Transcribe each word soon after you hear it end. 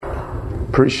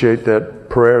appreciate that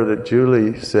prayer that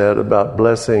Julie said about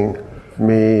blessing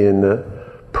me in the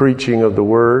preaching of the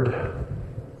Word.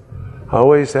 I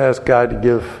always ask God to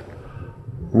give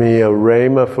me a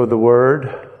rhema for the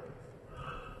Word.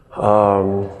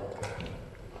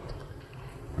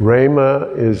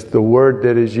 Rhema is the word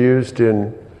that is used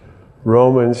in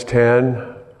Romans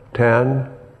 10:10,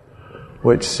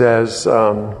 which says,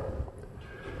 I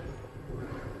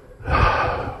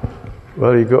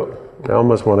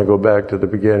almost want to go back to the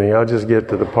beginning. I'll just get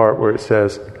to the part where it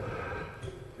says,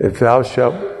 if thou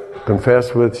shalt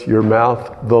confess with your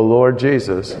mouth the Lord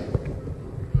Jesus,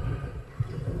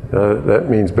 that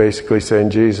means basically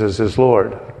saying Jesus is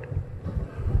Lord.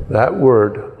 That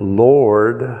word,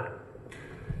 Lord,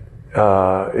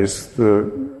 is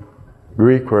the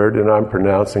Greek word, and I'm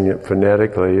pronouncing it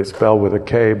phonetically. It's spelled with a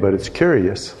K, but it's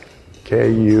curious.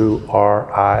 K-U-R-I-O-U-S,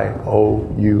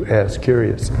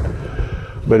 curious.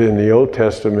 But in the Old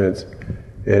Testament,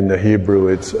 in the Hebrew,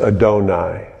 it's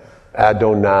Adonai.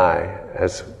 Adonai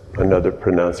as another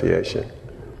pronunciation.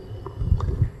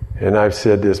 And I've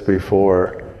said this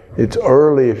before. It's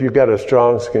early, if you've got a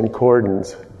Strong's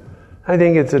Concordance, I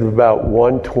think it's at about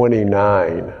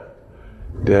 129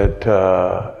 that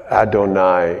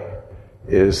Adonai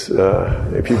is,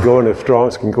 if you go in a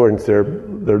Strong's Concordance, they're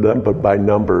done by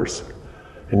numbers.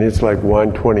 And it's like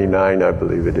 129, I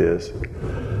believe it is.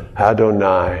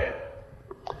 Adonai.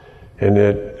 And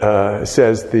it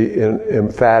says the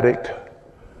emphatic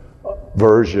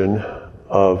version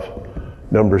of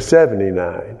number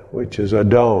 79, which is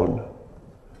Adon.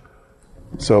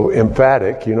 So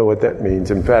emphatic, you know what that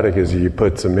means. Emphatic is you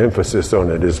put some emphasis on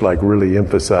it. It's like really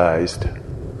emphasized.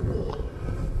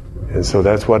 And so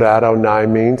that's what Adonai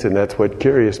means, and that's what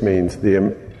curious means, the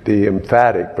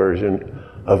emphatic version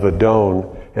of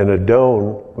Adon. And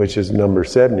Adon, which is number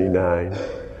 79,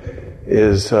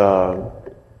 is,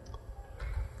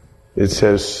 it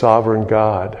says sovereign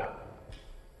God,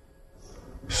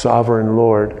 sovereign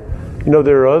Lord. You know,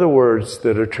 there are other words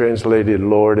that are translated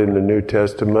Lord in the New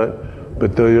Testament,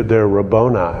 but they're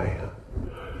Rabboni.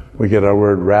 We get our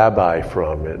word rabbi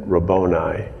from it,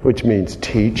 Rabboni, which means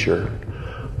teacher.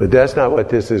 But that's not what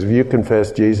this is. If you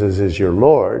confess Jesus is your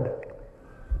Lord,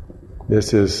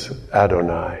 this is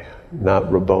Adonai,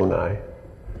 not Rabboni,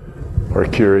 or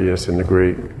curious in the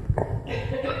Greek.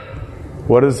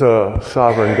 What does a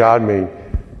sovereign God mean?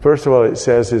 First of all, it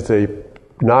says it's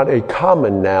not a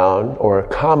common noun or a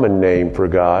common name for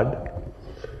God,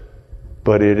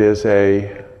 but it is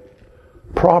a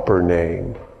proper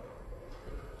name.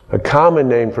 A common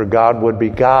name for God would be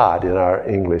God in our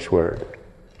English word.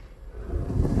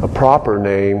 A proper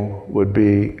name would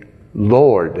be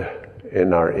Lord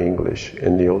in our English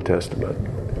in the Old Testament.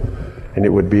 And it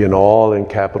would be in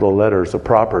capital letters. A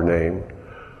proper name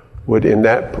would, in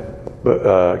that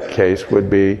case, would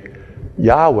be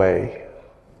Yahweh,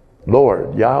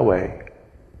 Lord, Yahweh,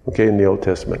 okay, in the Old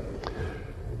Testament.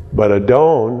 But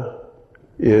Adon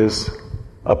is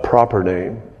a proper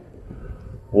name.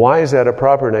 Why is that a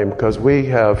proper name? Because we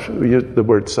have, the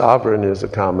word sovereign is a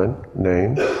common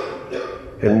name,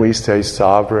 and we say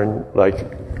sovereign like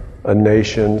a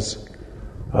nation's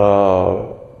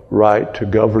right to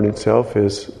govern itself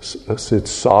is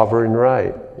its sovereign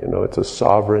right. You know, it's a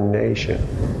sovereign nation.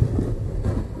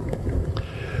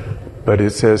 But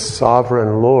it says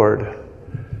sovereign Lord.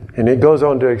 And it goes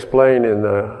on to explain in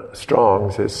the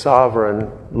Strong's that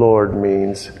sovereign Lord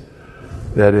means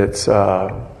that it's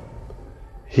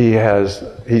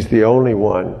he's the only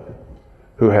one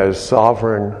who has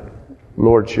sovereign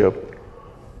lordship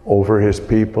over his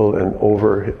people and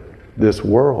over this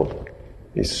world.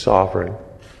 He's sovereign.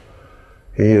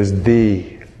 He is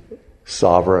the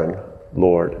sovereign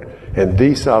Lord. And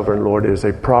the sovereign Lord is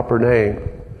a proper name.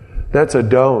 That's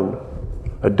Adon,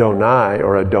 Adonai,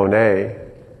 or Adonai,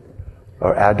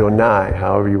 or Adonai,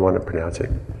 however you want to pronounce it.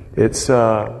 It's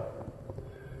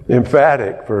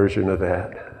emphatic version of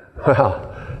that.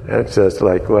 Well, that's just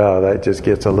like, well, that just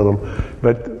gets a little...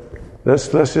 But let's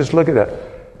just look at that.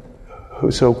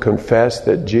 Whoso confess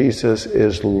that Jesus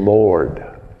is Lord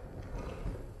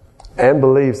and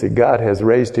believes that God has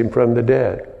raised him from the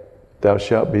dead, thou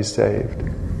shalt be saved.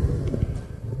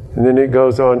 And then it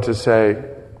goes on to say,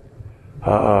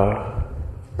 how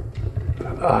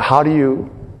do you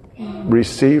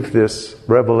receive this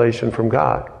revelation from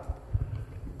God?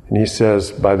 And he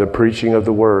says, by the preaching of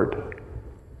the Word.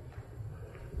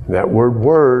 That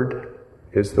word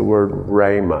is the word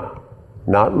rhema,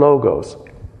 not logos.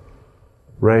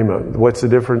 Rhema. What's the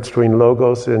difference between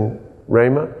logos and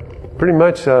rhema? Pretty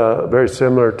much very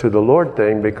similar to the Lord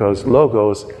thing, because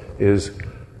logos is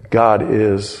God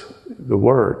is the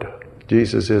Word.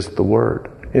 Jesus is the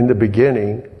Word. In the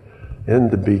beginning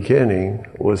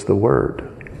was the Word.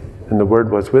 And the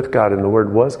Word was with God, and the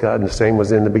Word was God, and the same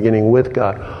was in the beginning with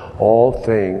God. All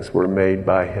things were made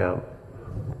by Him.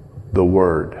 The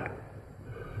Word.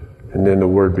 And then the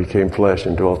Word became flesh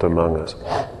and dwelt among us.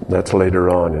 That's later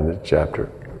on in the chapter.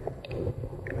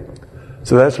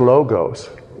 So that's Logos.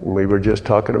 We were just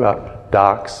talking about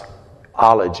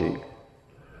doxology.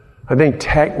 I think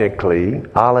technically,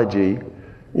 ology,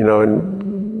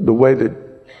 and the way that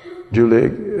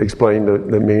Julie explained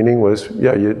the meaning was,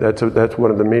 that's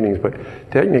one of the meanings. But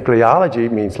technically, ology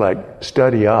means like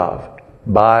study of.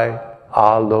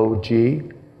 Biology,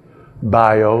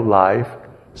 bio, life,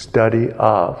 study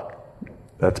of.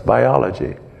 That's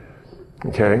biology.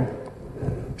 Okay?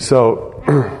 So,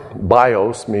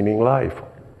 bios meaning life.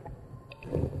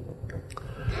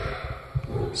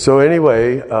 So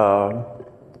anyway,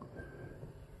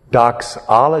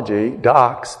 doxology,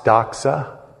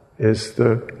 doxa, is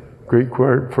the Greek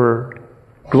word for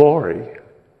glory.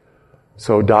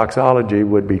 So doxology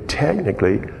would be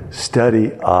technically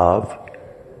study of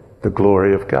the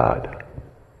glory of God.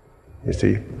 You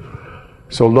see?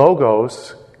 So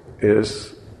logos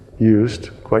is used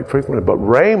quite frequently. But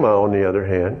rhema, on the other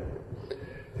hand,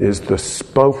 is the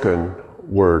spoken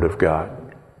word of God.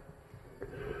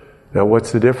 Now,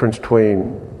 what's the difference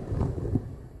between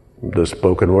the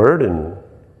spoken word and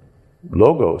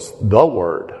logos, the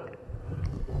word?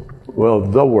 Well,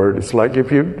 the word, it's like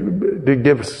if you to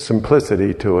give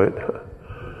simplicity to it,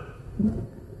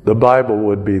 the Bible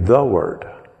would be the word,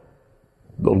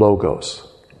 the logos.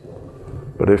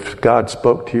 But if God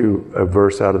spoke to you a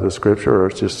verse out of the Scripture, or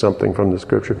it's just something from the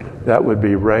Scripture, that would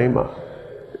be rhema.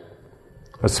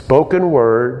 A spoken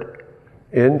word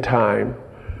in time,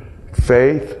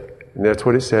 faith, and that's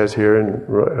what it says here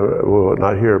well,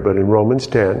 not here, but in Romans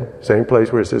 10, same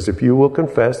place where it says, if you will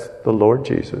confess the Lord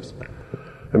Jesus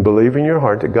and believe in your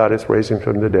heart that God has raised Him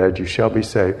from the dead, you shall be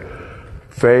saved.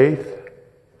 Faith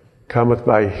cometh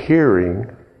by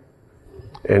hearing,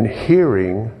 and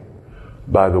hearing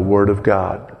by the Word of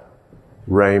God.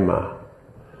 Rhema.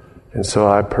 And so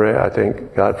I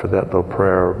thank God for that little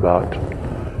prayer about,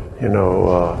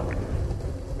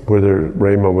 whether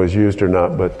rhema was used or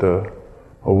not, but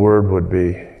a word would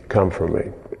come from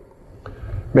me.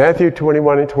 Matthew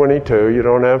 21 and 22, you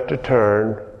don't have to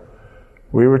turn.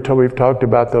 We've talked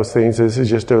about those things. This is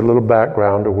just a little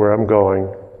background to where I'm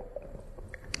going.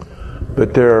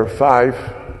 But there are 5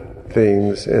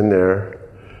 things in there.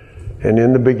 And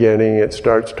in the beginning, it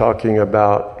starts talking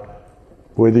about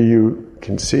whether you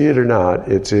can see it or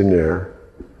not, it's in there.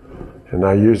 And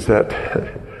I used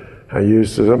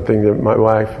something that my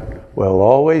wife will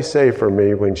always say for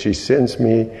me when she sends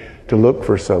me to look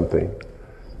for something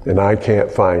and I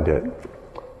can't find it.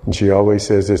 And she always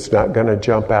says, it's not going to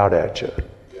jump out at you.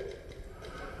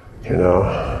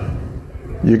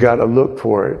 You got to look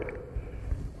for it.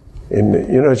 And,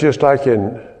 it's just like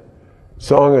in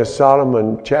Song of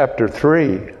Solomon chapter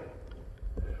 3.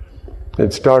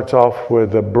 It starts off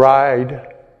with the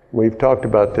bride. We've talked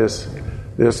about this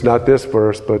not this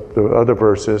verse, but the other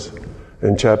verses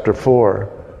in chapter 4.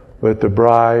 But the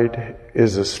bride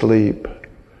is asleep.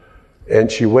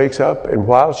 And she wakes up, and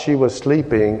while she was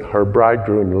sleeping, her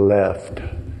bridegroom left.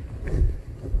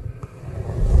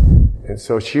 And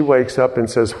so she wakes up and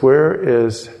says, where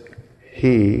is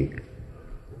he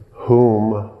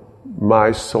whom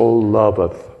my soul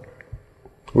loveth?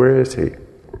 Where is he?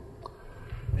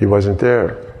 He wasn't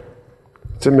there.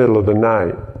 It's the middle of the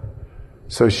night.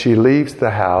 So she leaves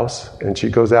the house and she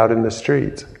goes out in the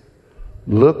streets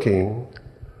looking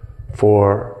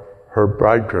for her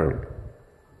bridegroom.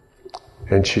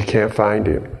 And she can't find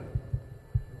him.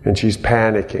 And she's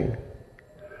panicking.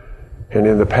 And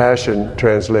in the Passion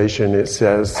Translation it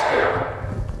says,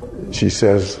 she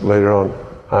says later on,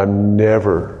 I'm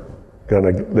never going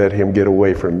to let him get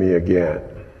away from me again.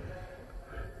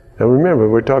 Now remember,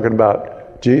 we're talking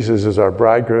about Jesus as our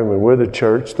bridegroom and we're the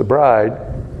church, the bride.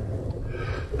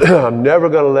 I'm never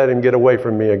going to let him get away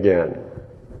from me again.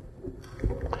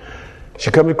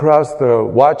 She comes across the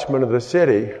watchman of the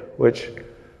city, which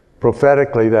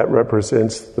prophetically that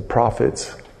represents the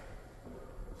prophets,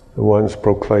 the ones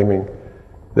proclaiming.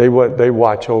 They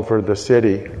watch over the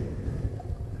city.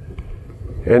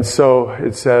 And so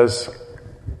it says,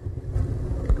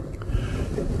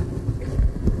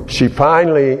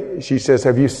 she says,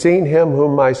 have you seen him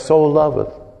whom my soul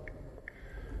loveth?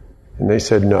 And they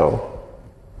said, no.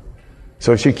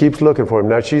 So she keeps looking for him.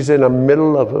 Now she's in the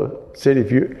middle of a city.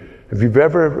 If you've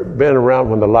ever been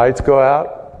around when the lights go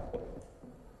out,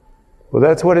 well,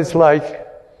 that's what it's like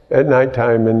at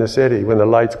nighttime in the city when the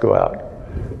lights go out.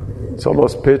 It's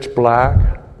almost pitch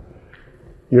black.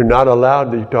 You're not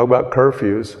allowed, you talk about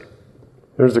curfews.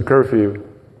 There's a curfew.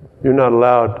 You're not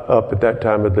allowed up at that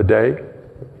time of the day,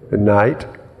 at night.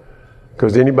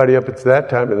 Because anybody up at that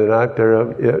time of the night,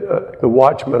 the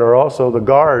watchmen are also the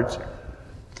guards.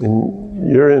 And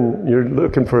you're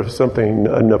looking for something,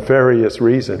 a nefarious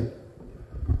reason.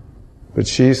 But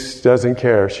she doesn't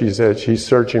care. She said she's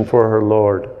searching for her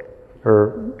Lord,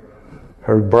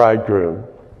 her bridegroom.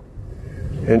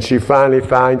 And she finally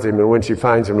finds him, and when she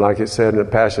finds him, like it said in the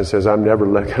Passion, says, I'm never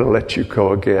going to let you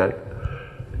go again.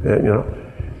 And,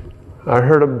 I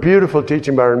heard a beautiful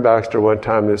teaching by Aaron Baxter one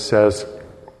time that says,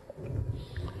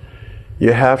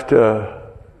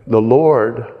 the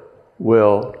Lord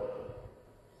will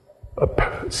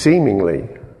seemingly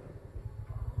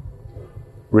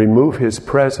remove His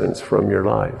presence from your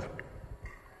life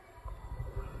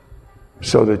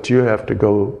so that you have to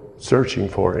go searching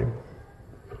for Him.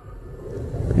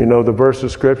 The verse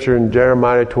of Scripture in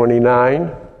Jeremiah 29,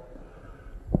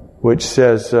 which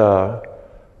says,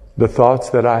 the thoughts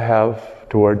that I have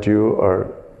toward you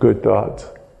are good thoughts,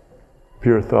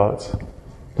 pure thoughts,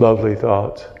 lovely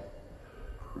thoughts,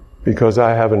 because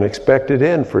I have an expected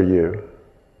end for you.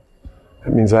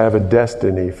 That means I have a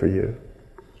destiny for you.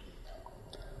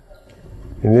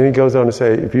 And then he goes on to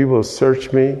say, if you will search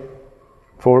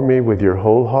for me with your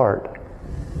whole heart,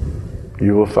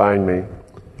 you will find me.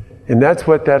 And that's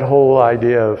what that whole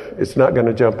idea of it's not going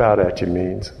to jump out at you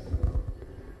means.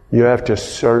 You have to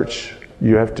search,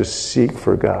 you have to seek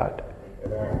for God.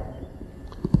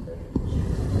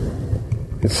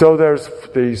 And so there's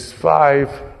these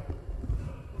 5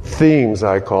 themes,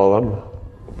 I call them,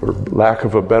 for lack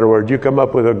of a better word. You come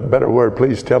up with a better word,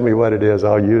 please tell me what it is,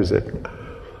 I'll use it.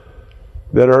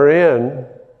 That are in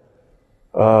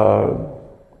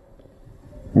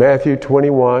Matthew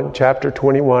 21, chapter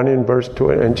 21 in verse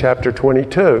 20, and chapter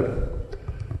 22.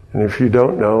 And if you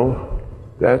don't know,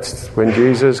 that's when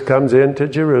Jesus comes into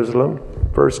Jerusalem.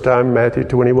 First time, Matthew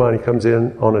 21, he comes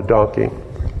in on a donkey.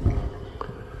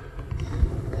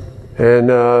 And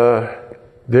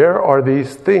there are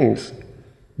these things.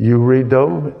 You read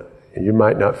them, you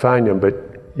might not find them, but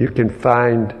you can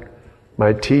find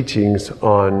my teachings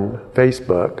on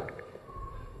Facebook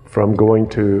from going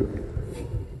to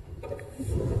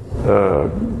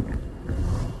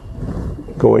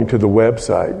the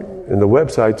website. And the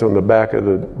website's on the back of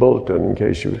the bulletin in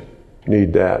case you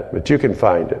need that. But you can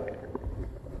find it.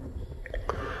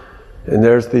 And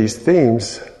there's these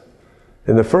themes.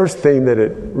 And the first theme that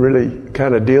it really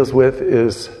kind of deals with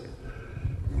is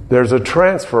there's a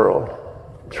transition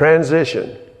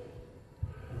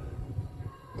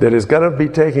that is going to be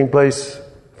taking place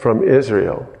from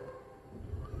Israel.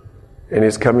 And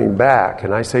is coming back.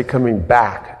 And I say coming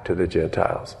back to the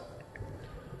Gentiles.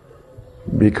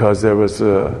 Because there was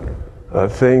a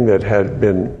thing that had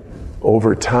been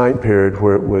over time period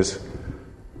where it was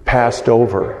passed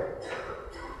over.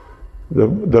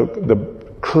 The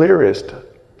clearest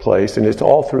place, and it's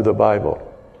all through the Bible,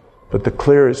 but the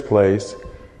clearest place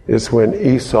is when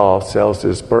Esau sells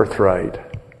his birthright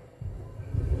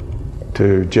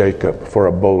to Jacob for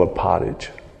a bowl of pottage.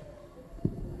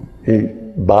 He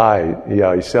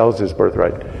sells his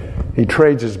birthright. He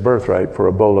trades his birthright for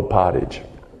a bowl of pottage.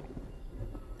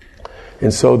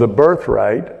 And so the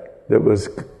birthright that was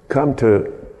come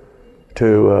to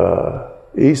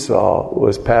Esau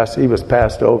was passed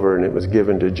over, and it was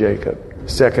given to Jacob,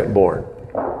 second born.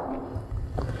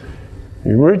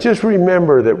 You just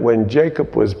remember that when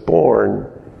Jacob was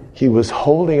born, he was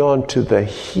holding on to the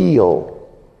heel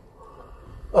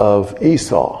of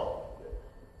Esau.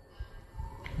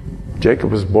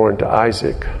 Jacob was born to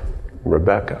Isaac and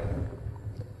Rebekah.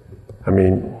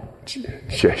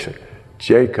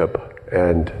 Jacob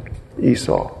and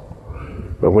Esau.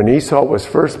 But when Esau was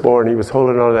first born, he was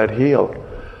holding on to that heel.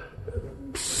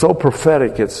 So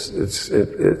prophetic. Of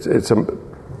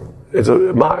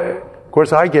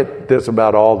course, I get this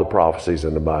about all the prophecies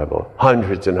in the Bible.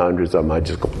 Hundreds and hundreds of them. I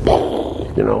just go,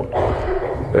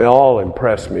 They all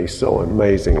impress me so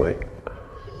amazingly.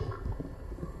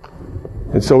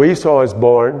 And so Esau is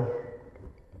born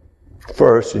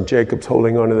first, and Jacob's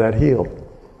holding on to that heel.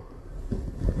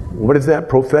 What is that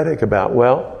prophetic about?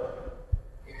 Well,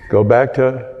 go back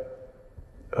to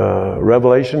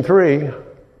Revelation 3,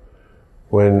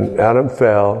 when Adam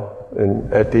fell,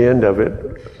 and at the end of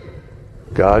it,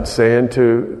 God saying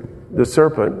to the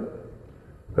serpent,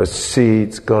 a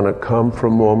seed's going to come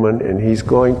from woman, and he's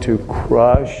going to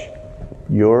crush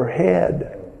your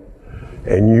head,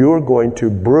 and you're going to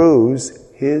bruise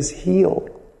his heel.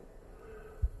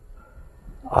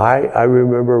 I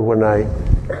remember when I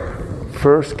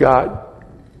first got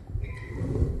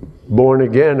born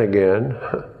again,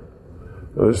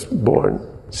 I was born,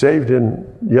 saved in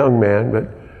young man, but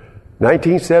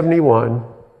 1971,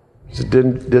 it's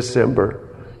December.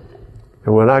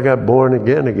 And when I got born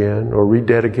again, or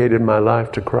rededicated my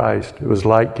life to Christ, it was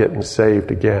like getting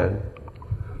saved again.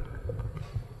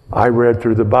 I read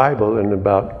through the Bible in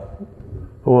about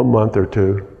a month or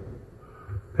two.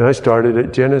 And I started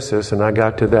at Genesis, and I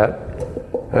got to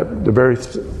the very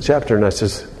chapter, and I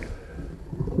says,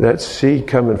 that seed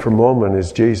coming from woman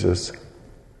is Jesus,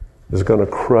 is going to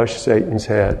crush Satan's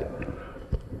head.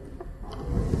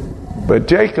 But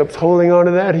Jacob's holding on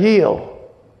to that heel.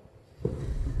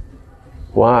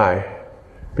 Why?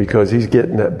 Because he's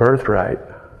getting that birthright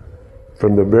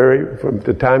from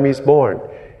the time he's born.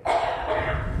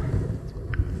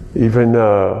 Even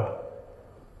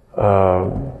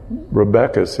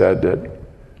Rebecca said that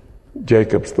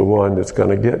Jacob's the one that's going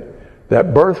to get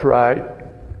that birthright.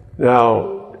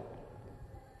 Now,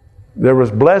 there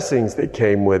was blessings that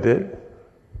came with it,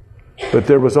 but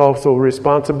there was also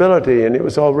responsibility, and it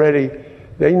was already,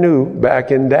 they knew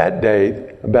back in that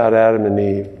day about Adam and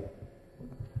Eve.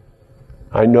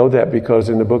 I know that because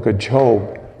in the book of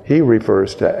Job, he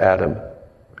refers to Adam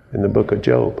in the book of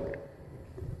Job.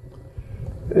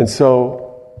 And so,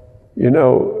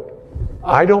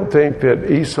 I don't think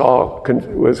that Esau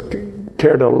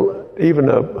cared even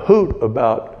a hoot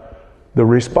about the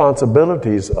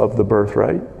responsibilities of the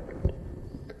birthright.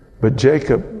 But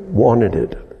Jacob wanted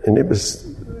it. And it was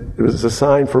a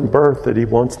sign from birth that he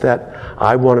wants that.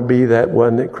 I want to be that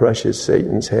one that crushes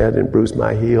Satan's head and bruise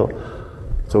my heel.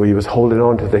 So he was holding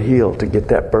on to the heel to get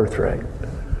that birthright.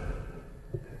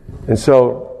 And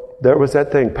so there was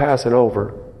that thing passing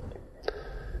over.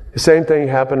 The same thing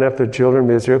happened after the children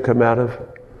of Israel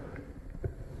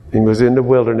he was in the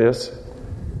wilderness,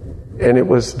 and it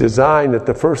was designed that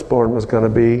the firstborn was going to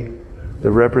be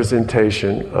the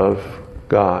representation of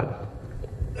God,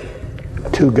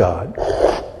 to God,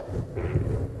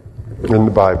 in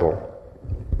the Bible.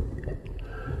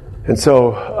 And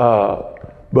so,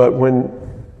 but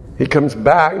when he comes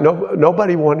back,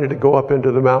 nobody wanted to go up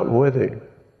into the mountain with him,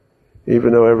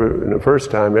 even though in the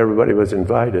first time everybody was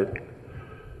invited.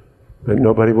 But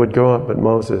nobody would go up but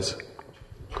Moses.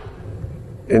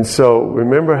 And so,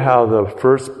 remember how the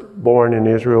firstborn in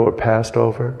Israel were passed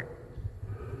over?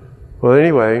 Well,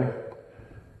 anyway,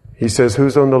 he says,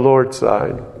 who's on the Lord's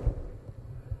side?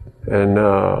 And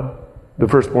the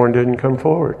firstborn didn't come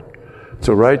forward.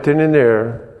 So right then and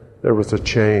there was a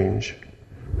change.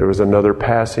 There was another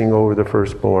passing over the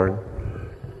firstborn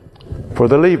for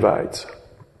the Levites.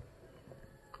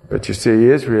 But you see,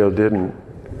 Israel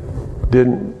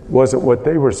wasn't what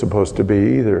they were supposed to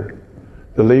be either.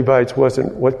 The Levites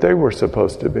wasn't what they were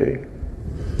supposed to be.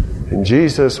 And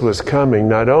Jesus was coming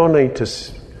not only to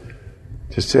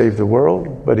save the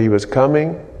world, but he was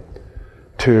coming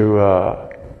to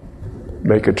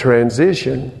make a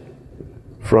transition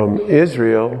from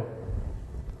Israel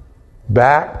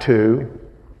back to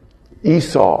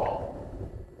Esau.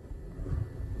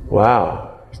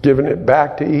 Wow. He's giving it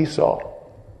back to Esau.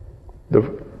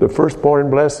 The firstborn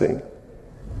blessing.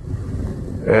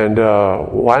 And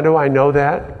why do I know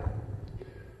that?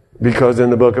 Because in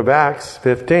the book of Acts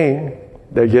 15,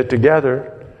 they get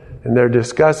together and they're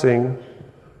discussing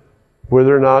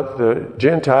whether or not the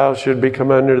Gentiles should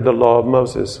become under the law of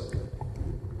Moses.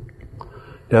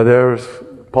 Now there's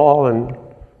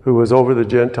Paul, who was over the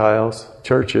Gentiles,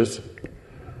 churches,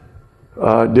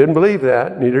 didn't believe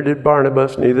that. Neither did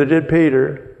Barnabas, neither did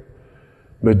Peter.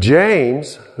 But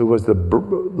James, who was the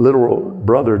literal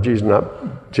brother of Jesus,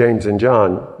 not James and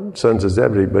John, sons of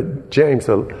Zebedee, but James,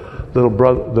 the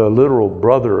literal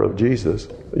brother of Jesus,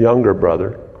 younger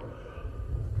brother,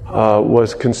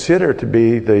 was considered to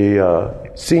be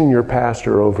the senior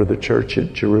pastor over the church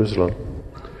at Jerusalem.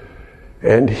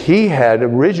 And he had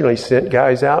originally sent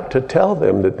guys out to tell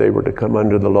them that they were to come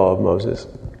under the law of Moses.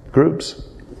 Groups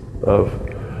of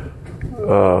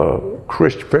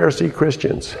Pharisee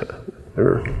Christians.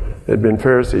 There had been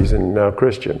Pharisees and now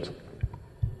Christians.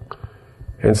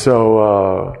 And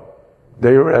so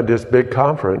they were at this big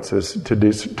conference to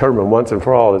determine once and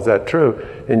for all, is that true?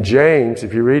 And James,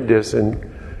 if you read this in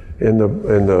the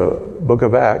book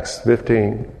of Acts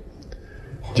 15,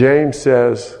 James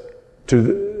says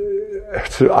to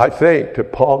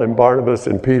Paul and Barnabas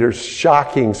and Peter's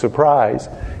shocking surprise,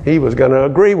 he was going to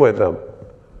agree with them.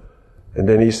 And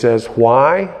then he says,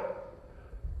 why?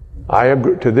 I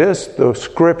agree to this, the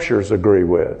scriptures agree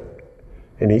with.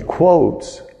 And he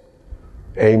quotes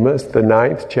Amos, the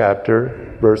 9th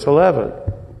chapter, verse 11.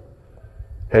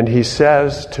 And he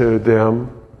says to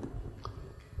them,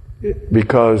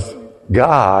 because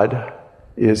God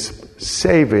is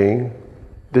saving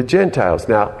the Gentiles.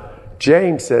 Now,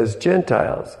 James says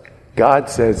Gentiles. God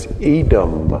says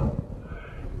Edom.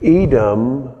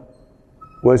 Edom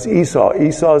was Esau.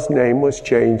 Esau's name was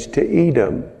changed to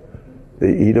Edom.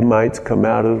 The Edomites come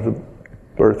out of the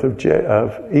birth of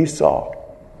Esau,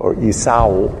 or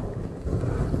Esau.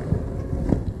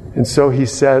 And so he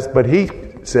says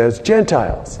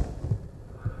Gentiles.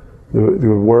 The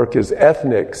work is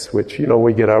ethnics, which,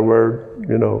 we get our word,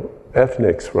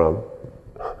 ethnics from.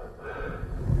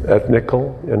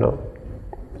 Ethnical,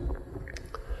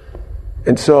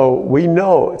 And so we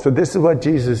know, so this is what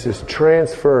Jesus is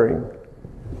transition,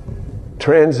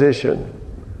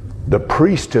 the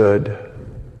priesthood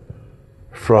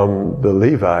from the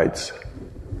Levites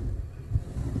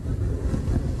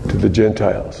to the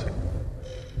Gentiles.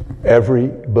 Every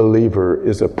believer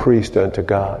is a priest unto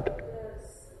God.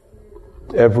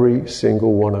 Every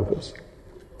single one of us.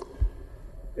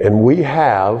 And we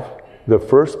have the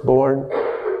firstborn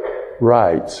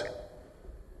rights,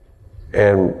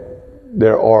 and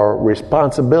there are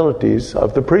responsibilities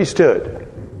of the priesthood.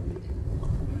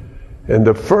 And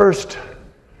the first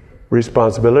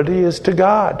responsibility is to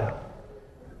God,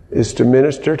 is to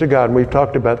minister to God. And we've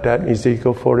talked about that in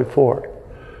Ezekiel 44.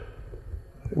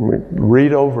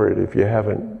 Read over it if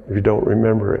you don't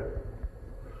remember it.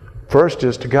 First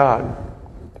is to God.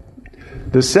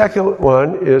 The second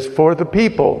one is for the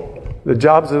people. The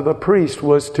jobs of the priest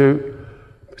was to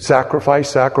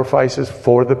sacrifices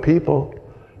for the people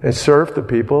and serve the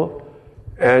people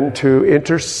and to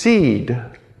intercede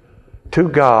to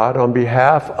God on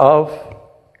behalf of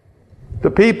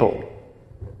the people.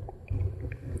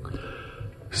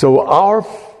 So our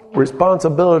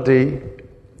responsibility,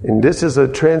 and this is a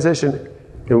transition,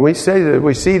 and we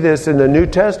see this in the New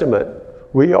Testament,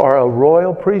 we are a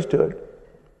royal priesthood.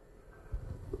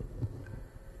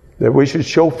 That we should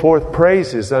show forth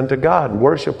praises unto God,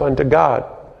 worship unto God.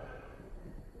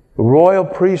 Royal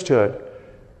priesthood.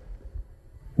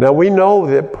 Now we know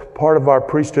that part of our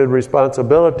priesthood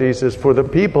responsibilities is for the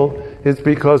people. It's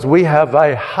because we have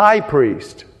a high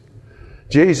priest,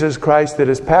 Jesus Christ, that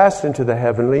has passed into the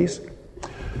heavenlies,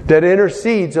 that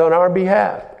intercedes on our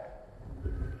behalf.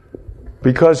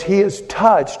 Because he is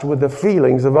touched with the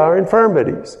feelings of our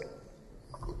infirmities.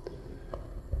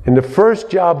 And the first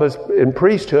job in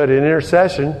priesthood, in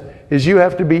intercession, is you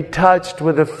have to be touched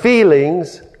with the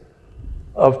feelings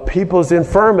of people's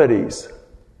infirmities,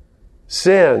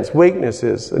 sins,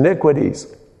 weaknesses, iniquities.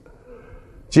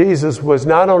 Jesus was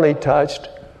not only touched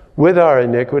with our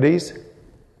iniquities,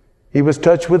 he was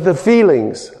touched with the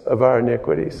feelings of our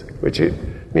iniquities, which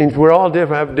means we're all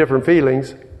different, have different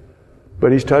feelings,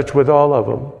 but he's touched with all of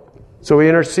them. So he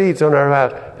intercedes on our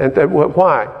behalf. And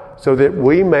why? So that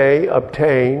we may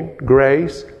obtain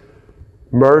grace,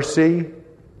 mercy,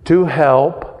 to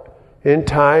help in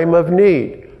time of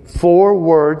need. 4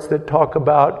 words that talk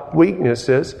about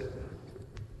weaknesses.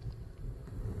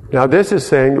 Now this is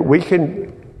saying that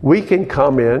we can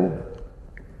come in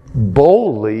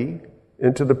boldly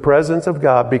into the presence of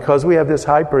God because we have this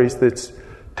high priest that's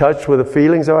touched with the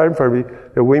feelings of our infirmity,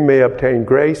 that we may obtain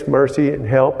grace, mercy, and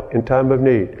help in time of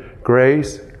need.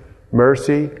 Grace,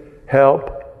 mercy,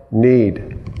 help,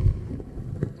 need.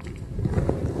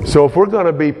 So if we're going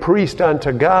to be priest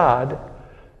unto God,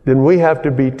 then we have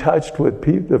to be touched with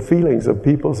the feelings of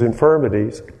people's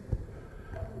infirmities,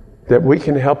 that we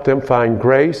can help them find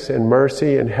grace and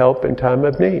mercy and help in time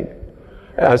of need,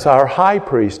 as our high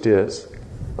priest is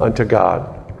unto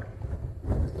God,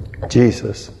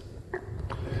 Jesus.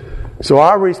 So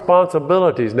our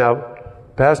responsibilities, now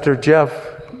Pastor Jeff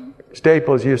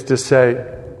Staples used to say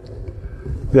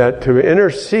that to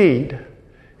intercede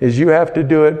is you have to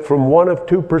do it from one of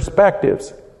 2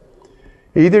 perspectives.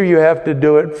 Either you have to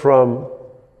do it from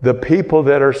the people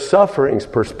that are suffering's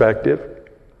perspective,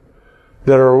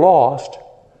 that are lost.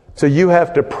 So you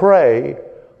have to pray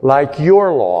like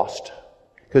you're lost.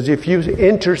 Because if you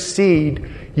intercede,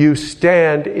 you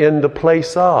stand in the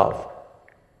place of.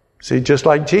 See, just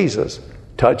like Jesus,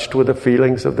 touched with the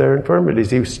feelings of their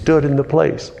infirmities. He stood in the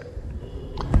place.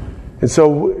 And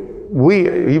so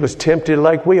he was tempted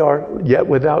like we are, yet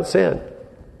without sin.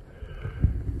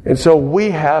 And so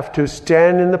we have to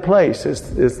stand in the place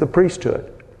as the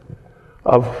priesthood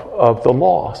of the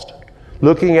lost.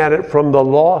 Looking at it from the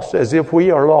lost as if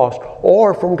we are lost,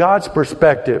 or from God's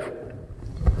perspective.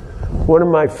 One of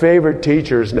my favorite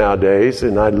teachers nowadays,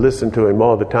 and I listen to him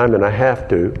all the time, and I have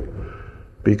to,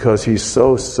 because he's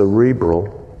so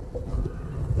cerebral.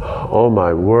 Oh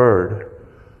my word.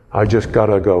 I just got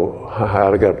to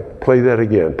play that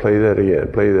again.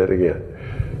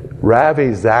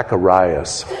 Ravi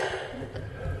Zacharias.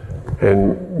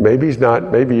 And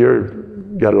maybe you're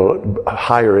got a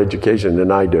higher education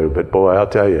than I do, but boy, I'll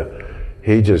tell you,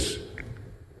 he just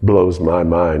blows my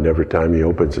mind every time he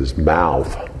opens his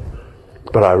mouth.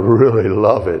 But I really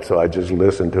love it, so I just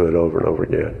listen to it over and over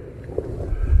again.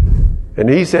 And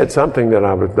he said something that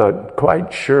I was not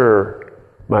quite sure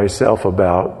myself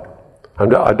about.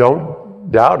 I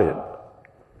don't doubt it.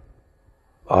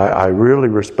 I really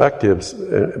respect him,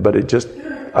 but it just,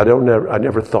 I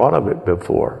never thought of it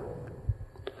before.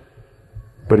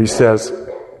 But he says,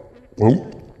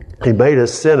 he made a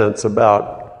sentence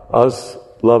about us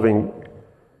loving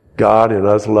God and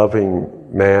us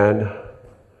loving man.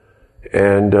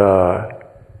 And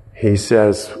he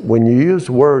says, when you use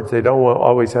words, they don't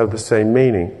always have the same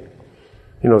meaning.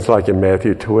 You know, it's like in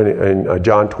Matthew 20 and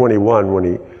John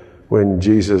 21 when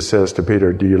Jesus says to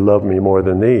Peter, "Do you love me more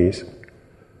than these?"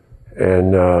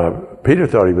 And Peter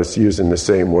thought he was using the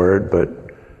same word, but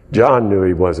John knew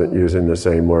he wasn't using the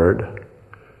same word.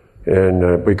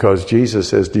 And because Jesus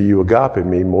says, "Do you agape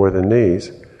me more than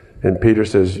these?" And Peter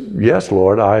says, "Yes,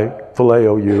 Lord, I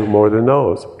phileo you more than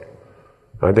those."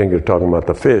 I think they're talking about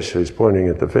the fish. He's pointing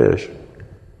at the fish.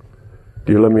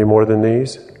 "Do you love me more than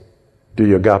these? Do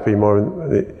you agape me more than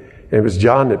these?" And it was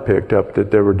John that picked up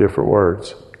that there were different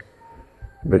words.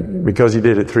 But because he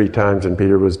did it 3 times, and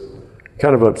Peter was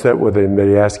kind of upset with him that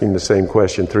he asked him the same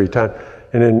question 3 times.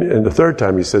 And then the 3rd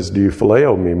time he says, "Do you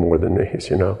phileo me more than these?"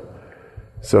 You know.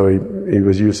 So he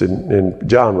was using, and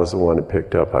John was the one that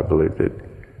picked up, I believe, that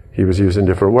he was using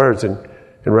different words. And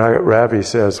Ravi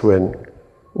says when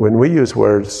we use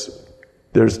words,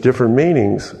 there's different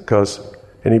meanings,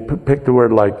 and he picked the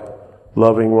word like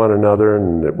loving one another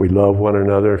and that we love one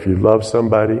another. If you love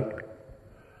somebody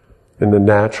in the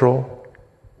natural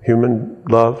human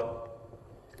love,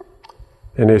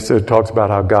 and it talks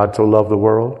about how God so loved the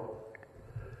world.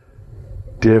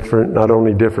 Different, not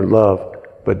only different love,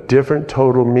 but different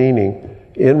total meaning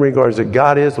in regards that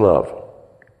God is love.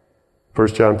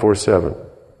 1 John 4:7.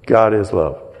 God is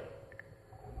love.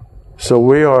 So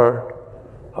we are,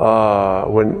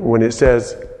 when it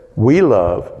says we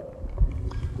love,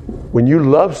 when you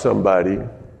love somebody,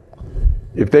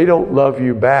 if they don't love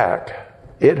you back,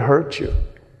 it hurts you.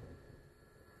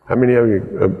 How many of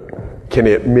you can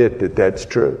admit that that's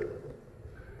true?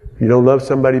 You don't love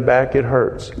somebody back, it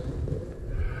hurts.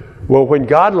 Well, when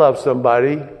God loves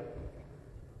somebody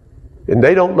and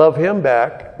they don't love him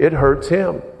back, it hurts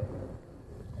him.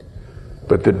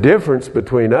 But the difference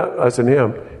between us and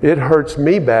him, it hurts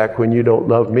me back when you don't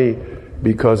love me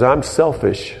because I'm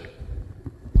selfish.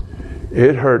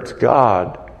 It hurts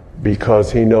God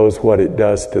because he knows what it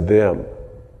does to them.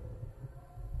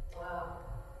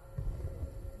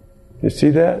 You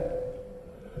see that?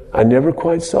 I never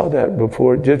quite saw that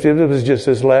before. It was just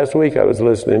this last week I was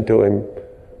listening to him.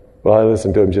 Well, I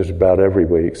listen to him just about every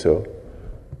week,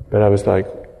 but I was like,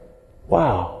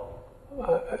 wow,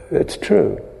 it's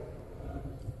true.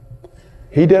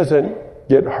 He doesn't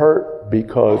get hurt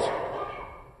because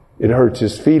it hurts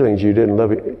his feelings you didn't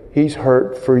love him. He's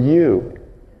hurt for you.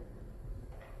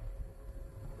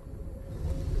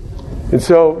 And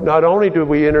so not only do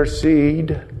we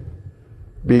intercede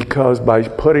because by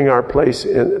putting our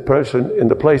person in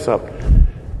the place of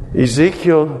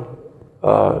Ezekiel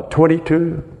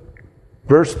 22,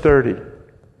 verse 30,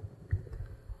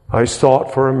 I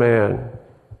sought for a man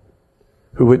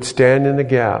who would stand in the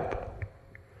gap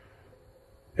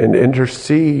and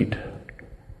intercede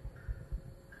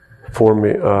for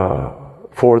me,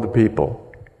 for the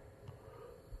people,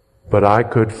 but I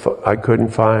couldn't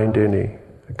find any.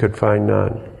 I could find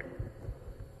none.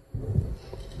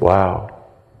 Wow.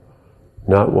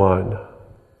 Not one.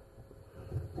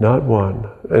 Not one.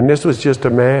 And this was just a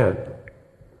man.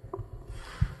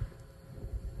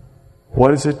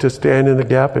 What is it to stand in the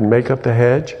gap and make up the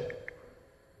hedge?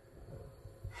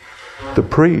 The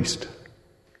priest.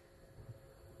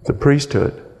 The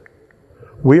priesthood.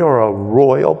 We are a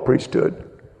royal priesthood.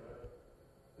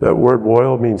 That word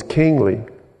royal means kingly.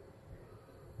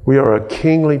 We are a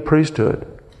kingly priesthood.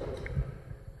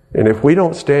 And if we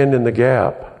don't stand in the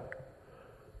gap,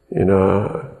 you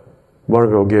know,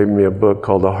 Margot gave me a book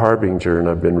called The Harbinger, and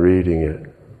I've been reading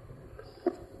it.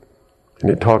 And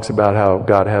it talks about how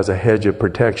God has a hedge of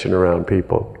protection around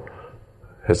people.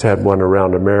 Has had one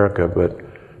around America, but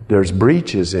there's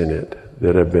breaches in it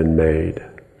that have been made.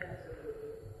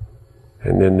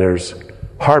 And then there's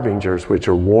harbingers, which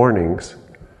are warnings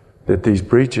that these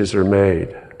breaches are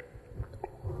made.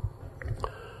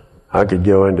 I could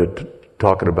go into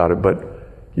talking about it, but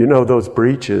you know, those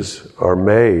breaches are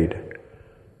made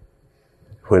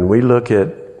when we look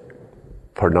at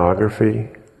pornography.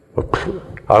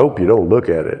 I hope you don't look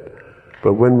at it.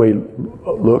 But when we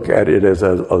look at it as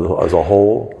a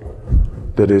whole,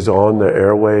 that is on the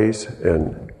airways,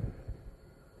 and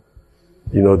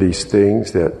these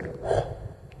things that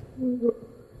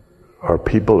our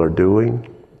people are doing,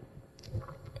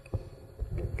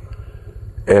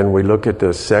 and we look at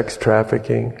the sex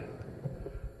trafficking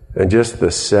and just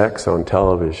the sex on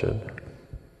television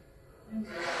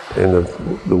and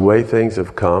the way things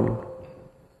have come.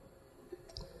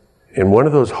 And one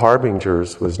of those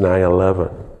harbingers was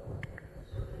 9/11.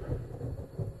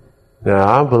 Now,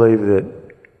 I believe that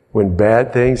when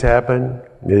bad things happen,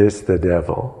 it's the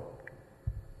devil.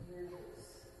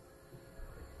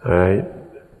 All right?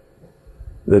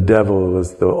 The devil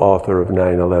was the author of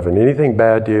 9/11. Anything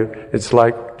bad to you, it's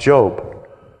like Job.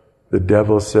 The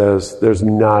devil says, there's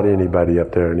not anybody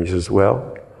up there. And he says,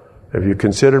 well, have you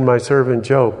considered my servant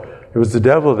Job? It was the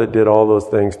devil that did all those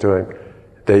things to him.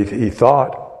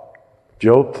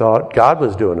 Job thought God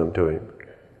was doing them to him.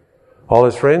 All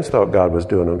his friends thought God was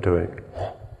doing them to him.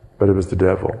 But it was the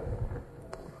devil.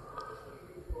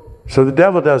 So the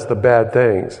devil does the bad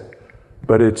things.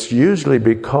 But it's usually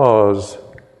because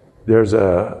there's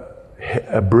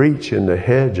a breach in the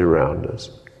hedge around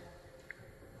us.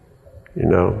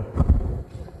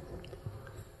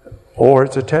 Or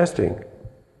it's a testing.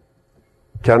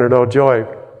 Count it all joy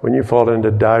when you fall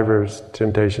into divers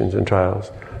temptations and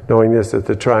trials, knowing this, that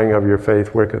the trying of your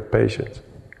faith worketh patience.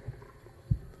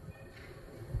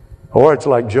 Or it's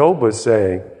like Job was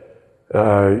saying.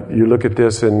 You look at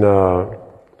this in, I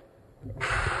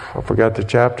forgot the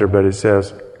chapter, but it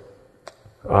says,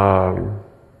 I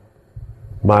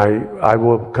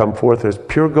will come forth as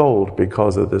pure gold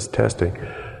because of this testing.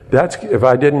 If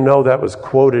I didn't know that was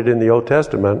quoted in the Old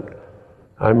Testament,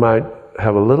 I might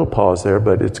have a little pause there,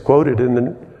 but it's quoted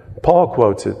Paul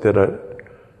quotes it, that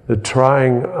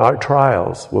our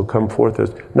trials will come forth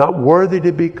as not worthy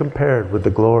to be compared with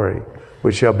the glory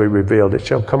which shall be revealed. It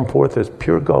shall come forth as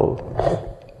pure gold.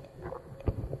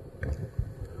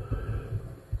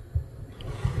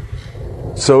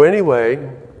 So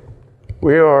anyway,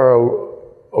 we are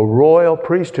a royal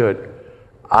priesthood.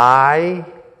 I'm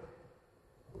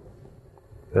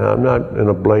not in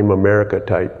a blame America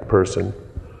type person,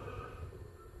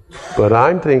 but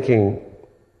I'm thinking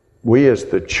we as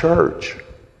the church,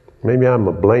 maybe I'm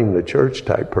a blame the church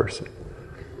type person.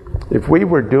 If we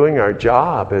were doing our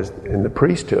job as in the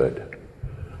priesthood,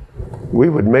 we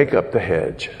would make up the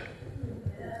hedge.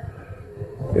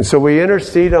 And so we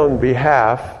intercede on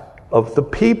behalf of the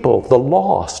people, the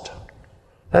lost.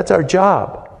 That's our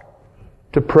job,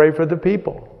 to pray for the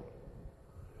people.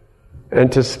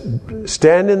 And to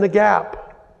stand in the gap.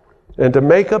 And to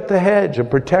make up the hedge of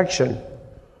protection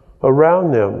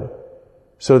around them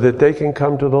so that they can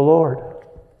come to the Lord.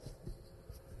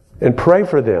 And pray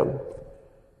for them.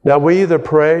 Now we either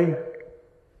pray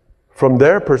from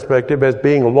their perspective as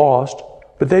being lost,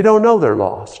 but they don't know they're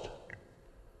lost.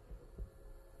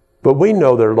 But we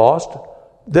know they're lost.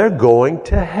 They're going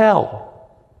to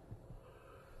hell.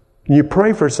 You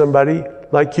pray for somebody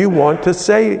like you want them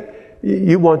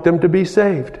to be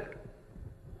saved.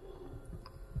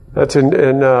 That's in 2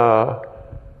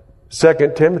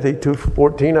 Timothy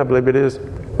 2:14, I believe it is,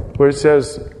 where it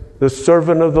says, the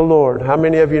servant of the Lord. How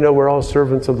many of you know we're all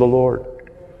servants of the Lord?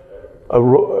 A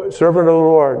servant of the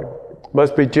Lord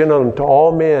must be gentle to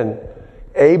all men,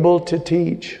 able to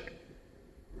teach.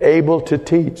 Able to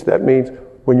teach. That means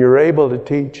when you're able to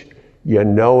teach, you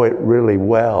know it really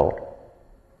well.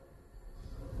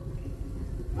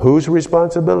 Whose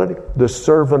responsibility? The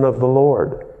servant of the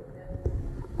Lord.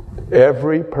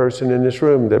 Every person in this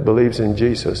room that believes in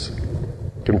Jesus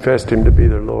confessed Him to be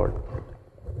their Lord.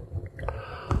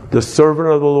 The servant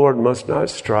of the Lord must not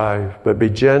strive, but be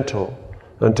gentle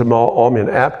unto all men,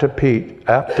 apt to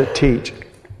teach,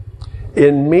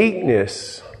 in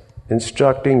meekness,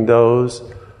 instructing those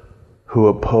who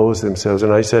oppose themselves.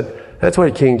 And I said, that's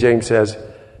what King James says.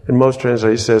 In most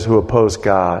translations, it says, who oppose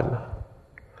God.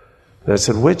 And I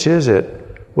said, which is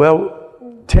it? Well,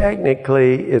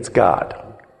 technically, it's God.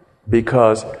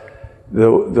 Because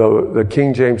the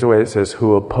King James way, it says,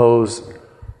 who oppose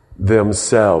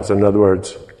themselves. In other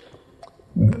words,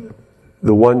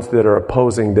 the ones that are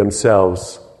opposing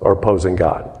themselves are opposing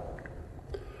God.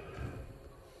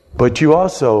 But you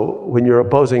also, when you're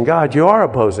opposing God, you are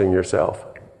opposing yourself.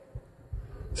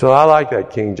 So I like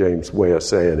that King James way of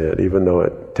saying it, even though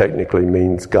it technically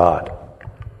means God.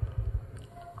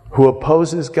 Who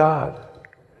opposes God?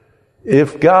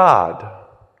 If God,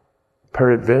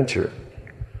 peradventure,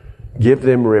 give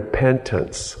them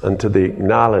repentance unto the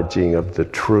acknowledging of the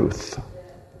truth.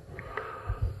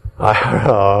 I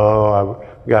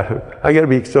got to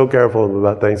be so careful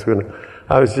about things. I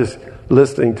I was just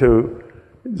listening to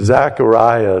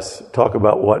Zacharias talk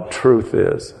about what truth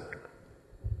is.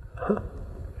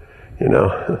 You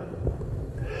know,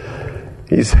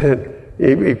 he said,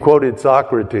 he quoted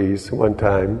Socrates one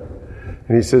time,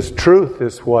 and he says, truth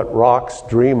is what rocks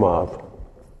dream of.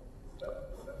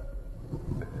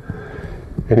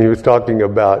 And he was talking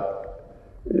about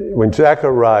when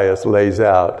Zacharias lays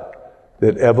out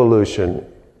that evolution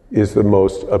is the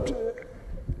most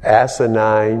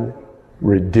asinine,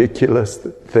 ridiculous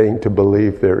thing to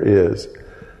believe there is.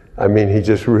 I mean, he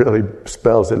just really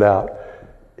spells it out.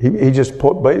 He just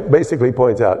basically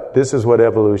points out, this is what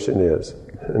evolution is.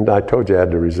 And I told you I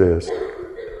had to resist.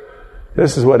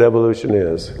 This is what evolution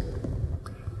is.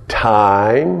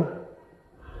 Time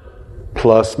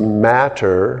plus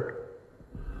matter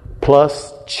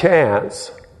plus chance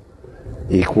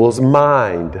equals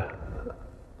mind.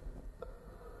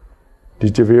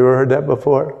 Did you ever heard that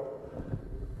before?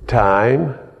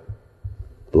 Time,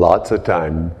 lots of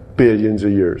time, billions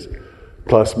of years,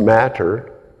 plus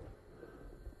matter,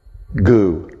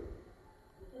 goo,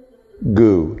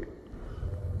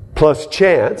 plus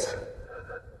chance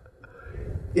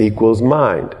equals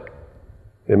mind,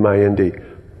 M-I-N-D.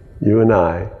 You and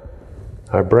I,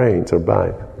 our brains are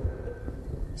mind.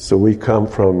 So we come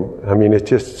from, I mean, it's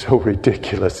just so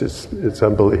ridiculous, it's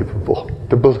unbelievable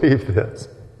to believe this.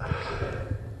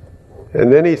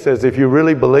 And then he says, if you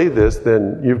really believe this,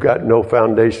 then you've got no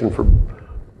foundation for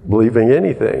believing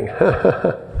anything.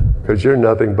 Because you're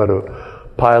nothing but a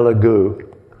pile of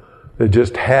goo that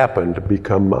just happened to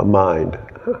become a mind.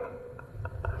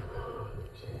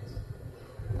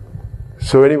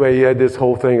 So anyway, he had this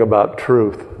whole thing about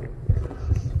truth.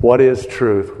 What is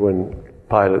truth when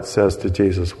Pilate says to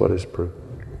Jesus, what is truth?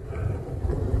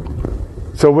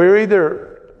 So we're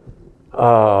either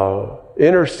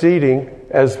interceding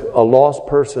as a lost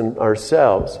person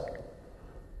ourselves,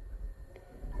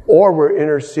 or we're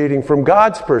interceding from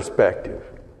God's perspective,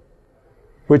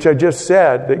 which I just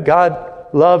said, that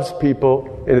God loves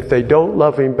people, and if they don't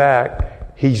love Him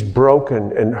back, He's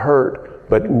broken and hurt,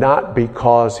 but not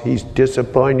because He's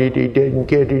disappointed He didn't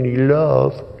get any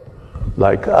love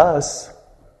like us.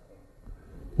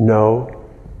 No,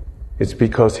 it's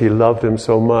because He loved them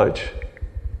so much,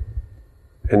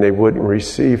 and they wouldn't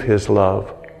receive His love.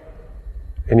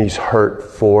 And He's hurt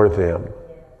for them,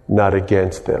 not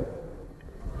against them.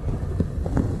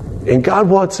 And God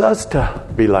wants us to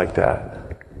be like that.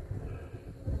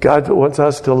 God wants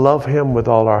us to love Him with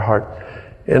all our heart.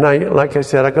 And like I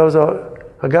said, I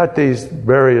got these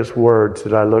various words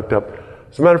that I looked up.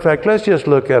 As a matter of fact, let's just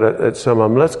look at some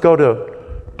of them. Let's go to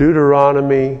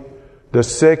Deuteronomy, the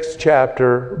 6th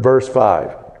chapter, verse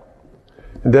 5.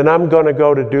 And then I'm going to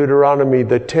go to Deuteronomy,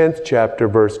 the 10th chapter,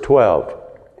 verse 12.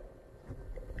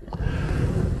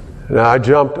 Now I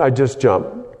just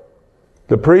jumped.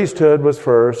 The priesthood was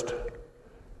first.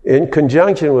 In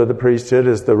conjunction with the priesthood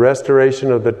is the restoration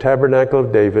of the tabernacle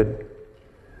of David.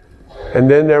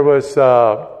 And then there was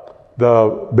the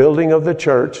building of the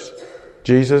church,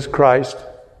 Jesus Christ,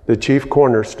 the chief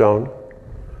cornerstone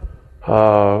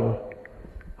of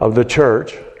the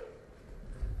church.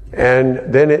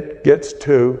 And then it gets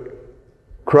to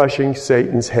crushing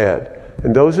Satan's head.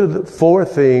 And those are the four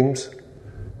themes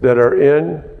that are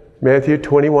in Matthew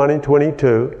 21 and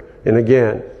 22. And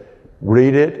again,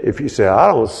 read it. If you say, I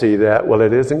don't see that, well,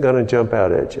 it isn't going to jump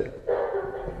out at you.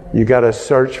 You got to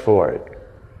search for it.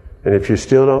 And if you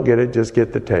still don't get it, just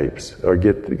get the tapes or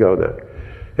go there.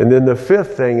 And then the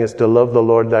fifth thing is to love the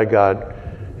Lord thy God.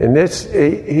 And this,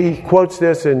 he quotes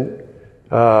this in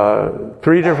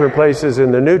 3 different places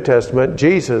in the New Testament.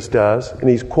 Jesus does. And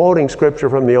he's quoting scripture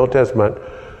from the Old Testament.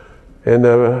 And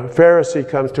the Pharisee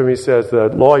comes to me, the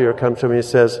lawyer comes to me and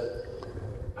says,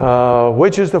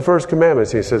 which is the first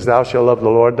commandment? He says, thou shalt love the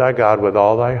Lord thy God with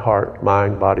all thy heart,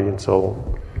 mind, body, and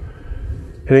soul.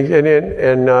 And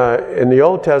in the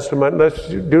Old Testament,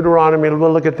 Deuteronomy,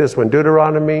 we'll look at this one.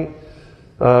 Deuteronomy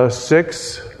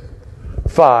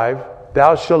 6:5.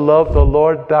 Thou shalt love the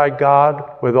Lord thy God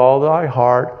with all thy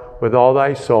heart, with all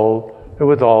thy soul, and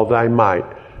with all thy might.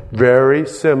 Very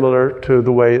similar to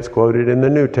the way it's quoted in the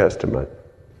New Testament.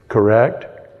 Correct?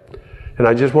 And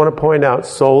I just want to point out,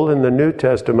 soul in the New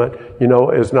Testament,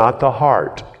 is not the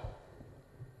heart.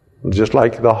 Just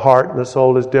like the heart and the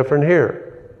soul is different here.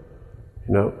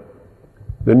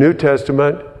 The New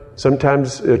Testament,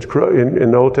 sometimes it's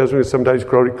in the Old Testament, it's sometimes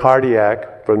quoted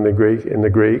cardiac from the Greek, in the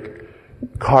Greek.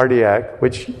 Cardiac,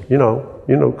 which,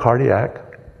 cardiac.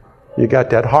 You got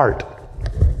that heart,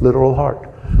 literal heart.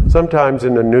 Sometimes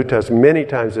in the New Testament, many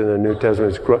times in the New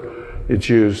Testament, it's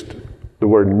used the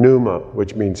word pneuma,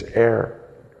 which means air.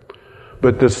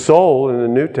 But the soul in the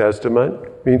New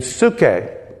Testament means suke.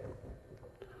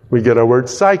 We get our word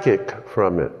psychic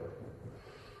from it.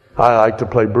 I like to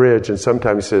play bridge, and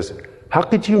sometimes he says, how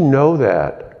could you know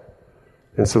that?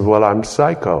 And says, well, I'm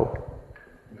psycho.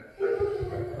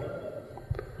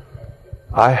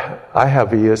 I have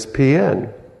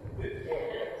ESPN.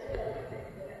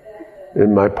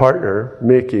 And my partner,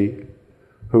 Mickey,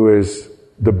 who is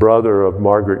the brother of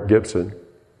Margaret Gibson,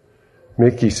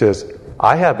 Mickey says,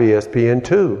 I have ESPN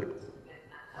too.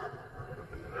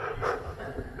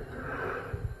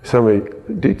 Some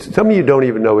of you don't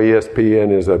even know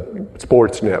ESPN is a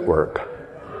sports network.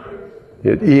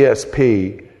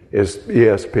 ESP is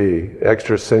ESP,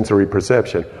 extrasensory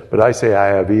perception. But I say I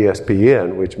have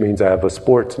ESPN, which means I have a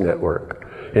sports network.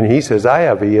 And he says I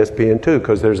have ESPN too,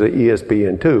 because there's an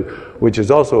ESPN2, which is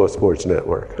also a sports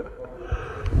network.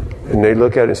 And they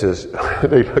look at it and says,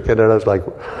 they look at us like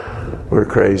we're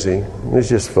crazy. It's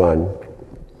just fun.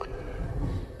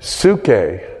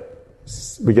 Suke.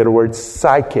 We get a word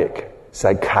psychic.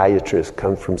 Psychiatrist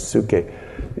comes from suke.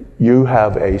 You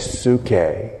have a suke.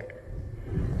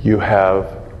 You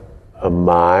have a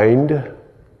mind.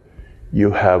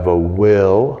 You have a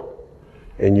will.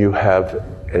 And you have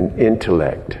an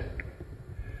intellect.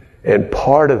 And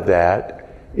part of that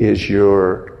is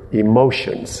your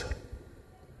emotions.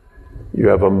 You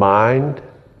have a mind,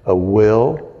 a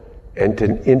will, and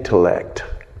an intellect.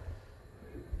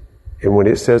 And when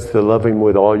it says to love Him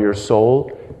with all your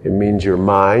soul, it means your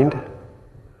mind,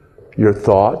 your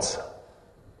thoughts,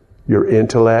 your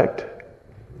intellect,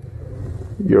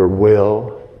 your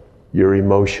will, your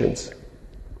emotions.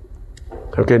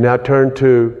 Okay, now turn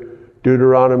to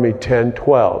Deuteronomy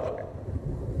 10:12.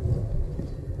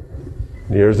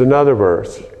 Here's another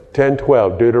verse.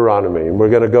 10:12, Deuteronomy. And we're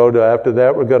going to go to, after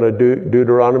that, we're going to do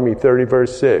Deuteronomy 30,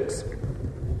 verse 6.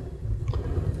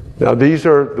 Now, these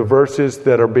are the verses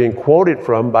that are being quoted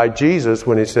from by Jesus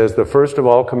when He says, the first of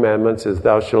all commandments is,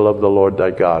 thou shalt love the Lord thy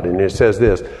God. And He says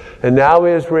this, and now,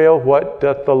 Israel, what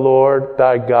doth the Lord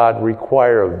thy God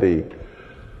require of thee?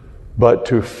 But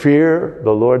to fear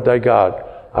the Lord thy God.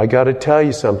 I got to tell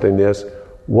you something,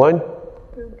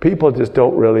 people just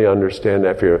don't really understand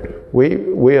that fear.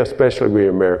 We especially we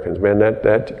Americans, man,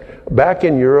 that back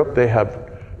in Europe, they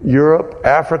have Europe,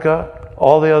 Africa,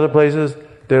 all the other places,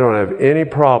 they don't have any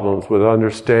problems with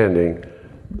understanding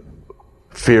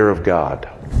fear of God.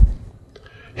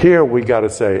 Here we got to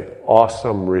say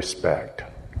awesome respect,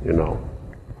 in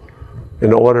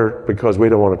order, because we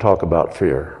don't want to talk about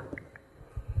fear.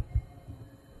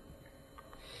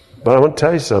 But I'm going to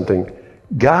tell you something.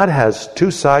 God has two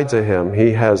sides of Him.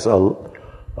 He has a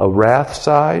wrath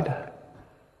side,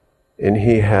 and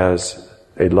He has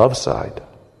a love side.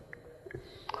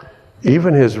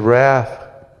 Even His wrath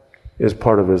is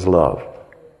part of His love.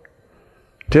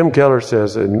 Tim Keller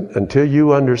says, until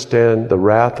you understand the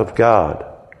wrath of God,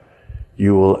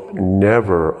 you will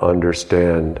never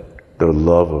understand the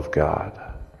love of God.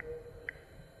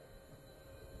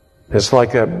 It's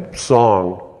like that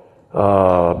song,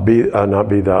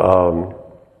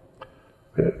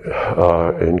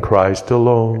 in Christ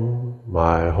alone,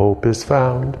 my hope is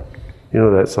found. You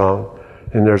know that song?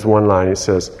 And there's one line, it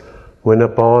says, when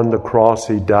upon the cross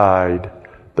He died,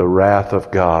 the wrath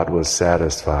of God was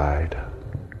satisfied.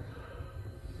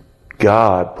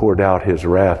 God poured out His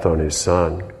wrath on His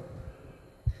Son.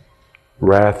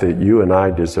 Wrath that you and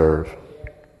I deserve.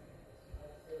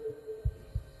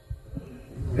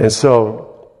 And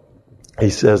so, He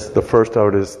says the first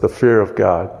of it is the fear of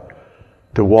God.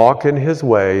 To walk in His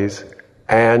ways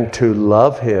and to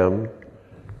love Him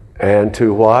and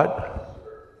to what?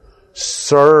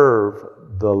 Serve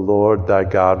the Lord thy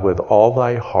God with all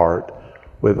thy heart,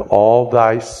 with all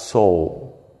thy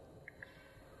soul.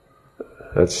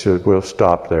 We'll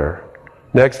stop there.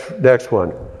 Next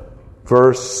one.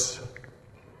 Verse,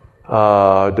 I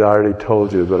already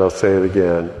told you, but I'll say it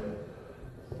again.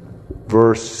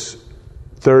 Verse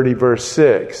 30, verse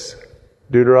 6.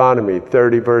 Deuteronomy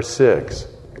 30, verse 6.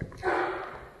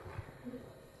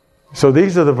 So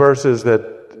these are the verses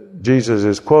that Jesus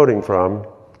is quoting from.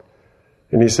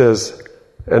 And He says,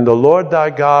 and the Lord thy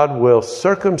God will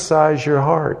circumcise your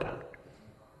heart.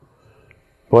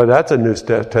 Boy, that's a New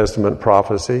Testament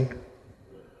prophecy.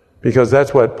 Because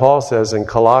that's what Paul says in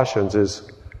Colossians is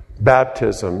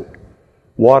baptism,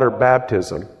 water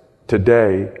baptism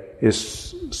today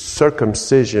is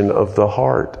circumcision of the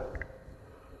heart.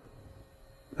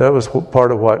 That was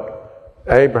part of what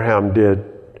Abraham did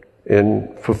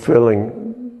in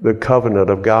fulfilling the covenant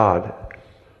of God.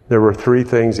 There were 3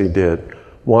 things he did.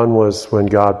 One was when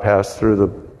God passed through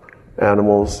the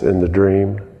animals in the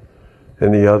dream,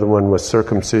 and the other one was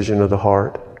circumcision of the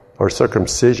heart, or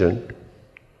circumcision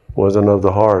wasn't of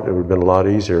the heart. It would have been a lot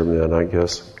easier then, I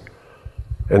guess.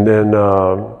 And then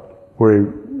where he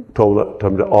told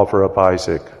him to offer up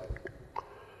Isaac.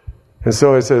 And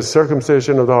so it says,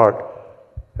 circumcision of the heart,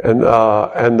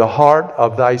 and the heart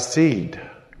of thy seed,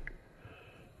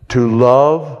 to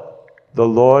love the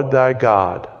Lord thy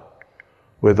God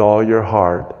with all your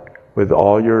heart, with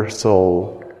all your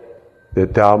soul,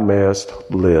 that thou mayest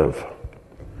live.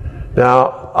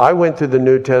 Now, I went through the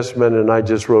New Testament and I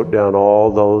just wrote down all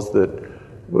those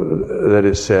that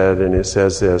it said, and it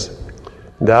says this: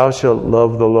 thou shalt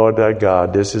love the Lord thy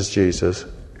God, this is Jesus,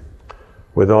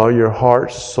 with all your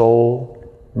heart,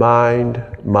 soul, mind,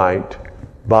 might,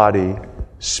 body,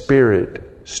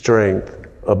 spirit, strength,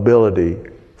 ability,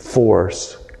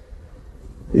 force,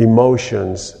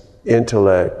 emotions,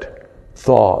 intellect,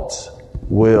 thoughts,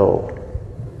 will,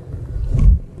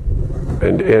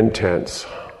 and intents.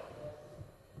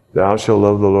 Thou shalt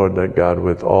love the Lord thy God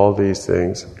with all these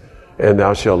things, and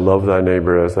thou shalt love thy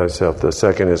neighbor as thyself. The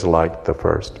second is like the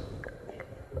first.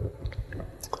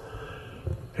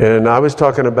 And I was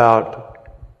talking about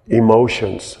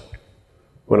emotions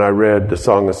when I read the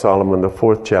Song of Solomon, the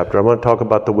 4th chapter. I'm going to talk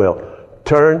about the will.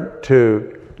 Turn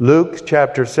to Luke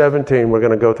chapter 17. We're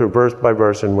going to go through verse by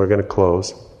verse and we're going to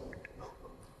close.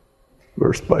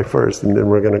 Verse by verse, and then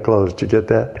we're going to close. Did you get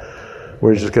that?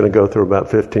 We're just going to go through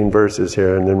about 15 verses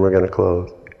here and then we're going to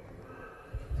close.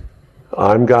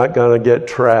 I'm not going to get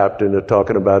trapped into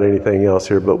talking about anything else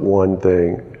here but one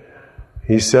thing.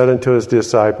 He said unto his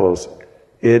disciples,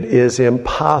 it is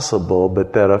impossible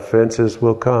but that offenses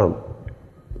will come.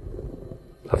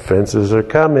 Offenses are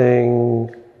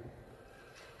coming.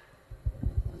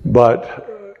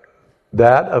 But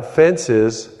that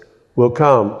offenses will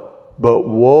come. But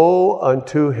woe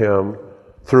unto him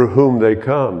through whom they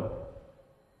come.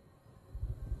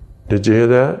 Did you hear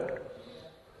that?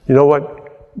 You know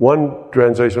what? One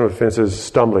translation of offense is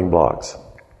stumbling blocks.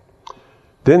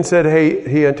 Then said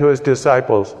he unto his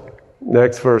disciples,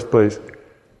 next verse please,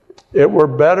 it were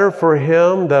better for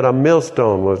him that a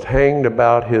millstone was hanged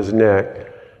about his neck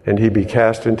and he be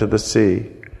cast into the sea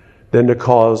than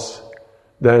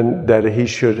that he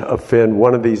should offend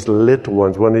one of these little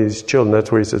ones, one of these children. That's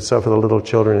where he said, suffer the little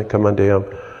children that come unto him.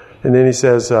 And then he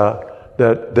says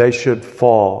that they should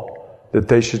fall, that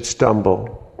they should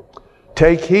stumble.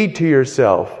 Take heed to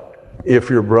yourself if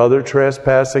your brother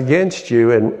trespass against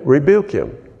you, and rebuke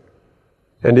him.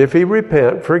 And if he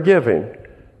repent, forgive him.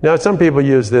 Now, some people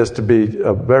use this to be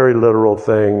a very literal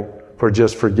thing for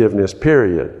just forgiveness,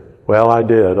 period. Well, I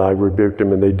did. I rebuked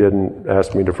him and they didn't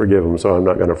ask me to forgive him, so I'm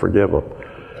not going to forgive him.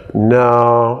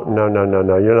 No.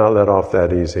 You're not let off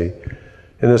that easy.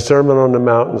 And the Sermon on the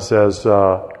Mount says,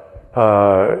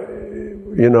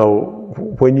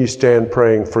 when you stand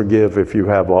praying, forgive if you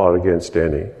have aught against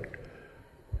any.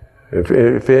 If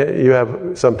you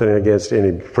have something against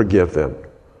any, forgive them.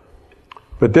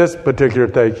 But this particular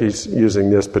thing, he's using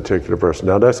this particular verse.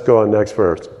 Now let's go on next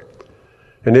verse.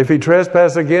 And if he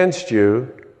trespass against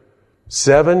you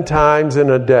 7 times in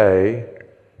a day,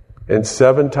 and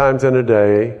 7 times in a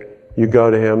day you go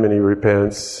to him and he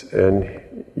repents,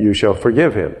 and you shall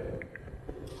forgive him.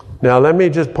 Now let me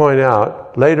just point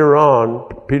out, later on,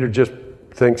 Peter just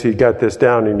thinks he got this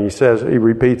down, and he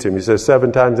repeats him. He says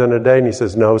 7 times in a day, and he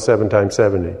says no, 7 times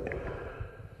 70.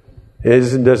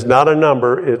 There's not a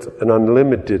number, it's an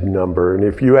unlimited number. And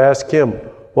if you ask him,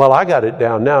 well, I got it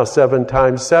down now, 7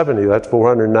 times 70, that's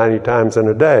 490 times in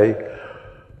a day.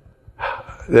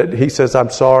 That he says, I'm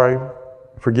sorry,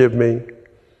 forgive me.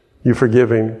 You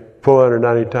forgive him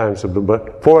 490 times.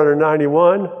 But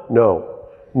 491?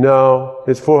 No,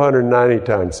 it's 490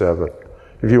 times 7.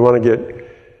 If you want to get,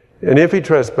 and if he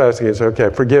trespasses against,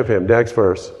 okay, forgive him. Next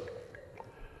verse.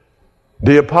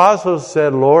 The apostles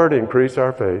said, Lord, increase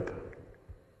our faith.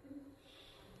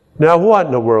 Now, what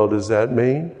in the world does that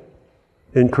mean?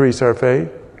 Increase our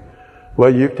faith?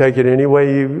 Well, you take it any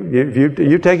way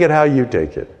you take it how you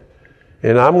take it.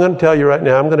 And I'm going to tell you right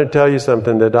now, I'm going to tell you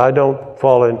something that I don't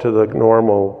fall into the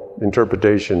normal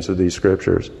interpretations of these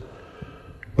scriptures.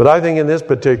 But I think in this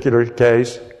particular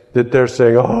case that they're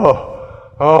saying,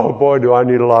 oh boy, do I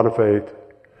need a lot of faith.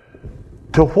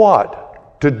 To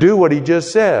what? To do what he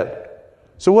just said.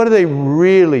 So what are they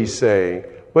really saying?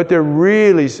 What they're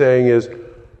really saying is,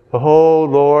 oh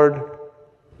Lord,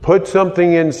 put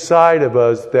something inside of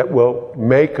us that will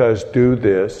make us do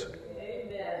this.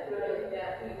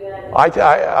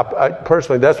 I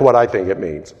personally, that's what I think it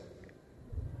means.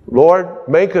 Lord,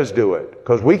 make us do it,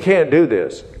 because we can't do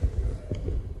this.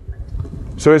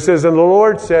 So it says, and the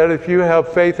Lord said, if you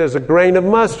have faith as a grain of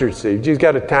mustard seed.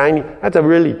 That's a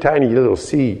really tiny little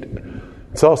seed.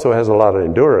 It also has a lot of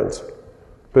endurance.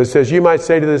 But it says, you might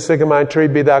say to the sycamore tree,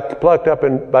 be thou plucked up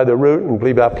by the root and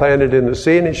be thou planted in the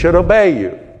sea, and it should obey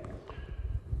you.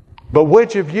 But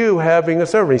which of you having a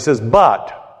servant? He says,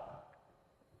 but,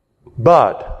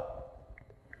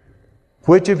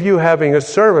 which of you having a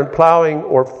servant plowing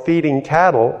or feeding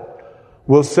cattle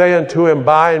will say unto him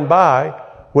by and by,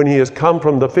 when he has come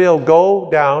from the field, go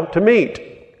down to meat?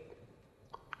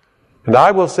 And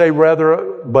I will say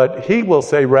but he will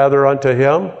say rather unto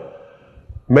him,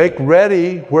 make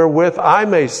ready wherewith I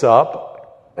may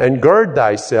sup, and gird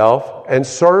thyself, and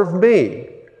serve me,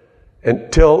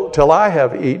 till I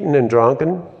have eaten and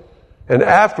drunken, and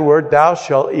afterward thou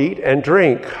shalt eat and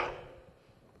drink.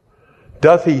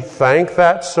 Doth he thank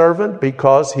that servant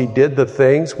because he did the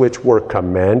things which were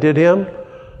commanded him?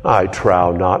 I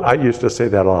trow not. I used to say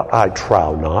that a lot. I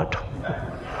trow not.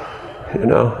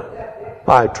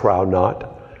 I trow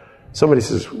not. Somebody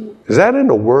says, is that in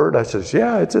the Word? I says,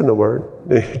 yeah, it's in the Word.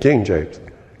 King James.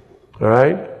 All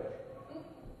right?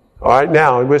 All right,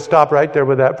 now, we'll stop right there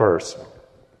with that verse.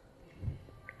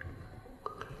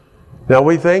 Now,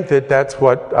 we think that that's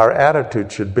what our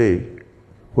attitude should be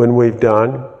when we've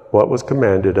done what was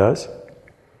commanded us.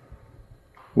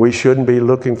 We shouldn't be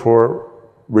looking for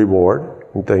reward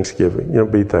and thanksgiving.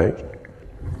 Be thanked.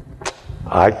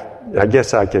 I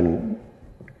guess I can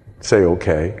say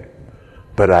okay.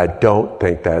 But I don't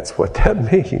think that's what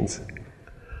that means.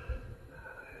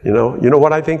 You know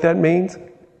what I think that means?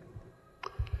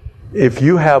 If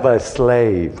you have a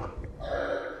slave,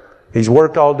 he's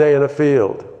worked all day in a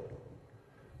field.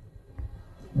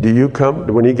 Do you come,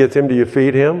 when he gets him, do you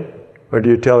feed him? Or do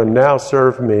you tell him, now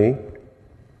serve me?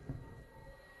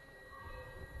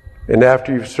 And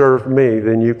after you've served me,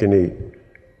 then you can eat.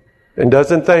 And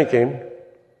doesn't thank him.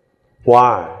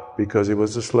 Why? Because he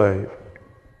was a slave.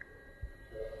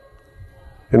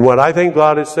 And what I think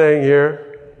God is saying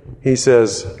here, he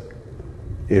says,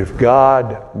 if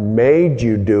God made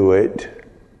you do it,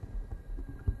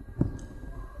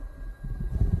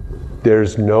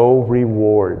 there's no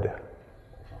reward.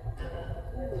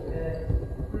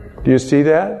 Do you see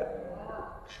that?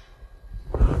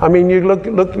 I mean, you look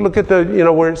at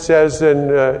the, where it says in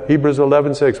Hebrews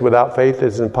 11:6, without faith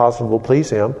it's impossible to please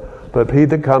him, but he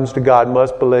that comes to God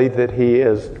must believe that he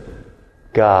is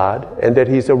God, and that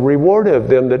he's a rewarder of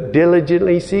them that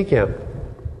diligently seek him.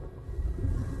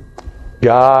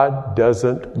 God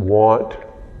doesn't want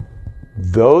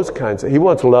those kinds he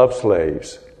wants love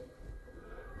slaves,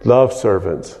 love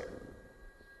servants.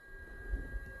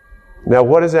 Now,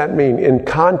 what does that mean? In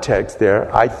context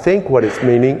there, I think what it's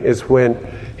meaning is when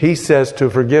he says to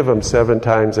forgive them 7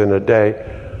 times in a day,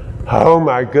 oh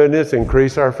my goodness,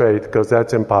 increase our faith, because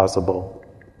that's impossible.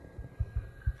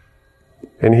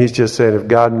 And he's just saying, if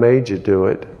God made you do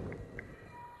it.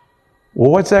 Well,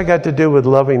 what's that got to do with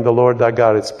loving the Lord thy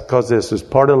God? It's because this is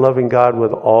part of loving God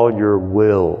with all your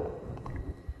will.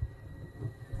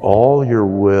 All your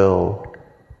will.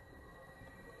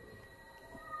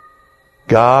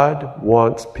 God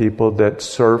wants people that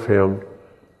serve him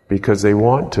because they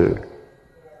want to.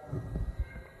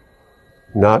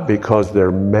 Not because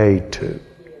they're made to.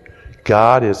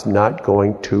 God is not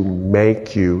going to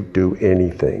make you do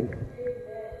anything.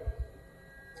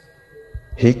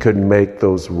 He could make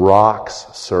those rocks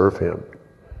serve him.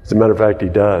 As a matter of fact, he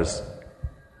does.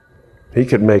 He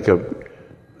could make a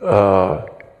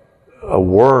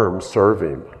worm serve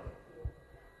him.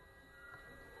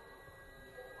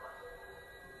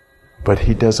 But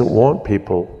he doesn't want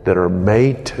people that are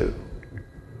made to.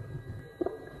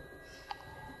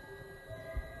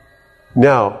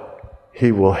 Now,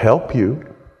 he will help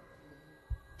you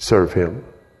serve him.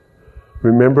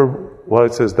 Remember what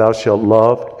it says, thou shalt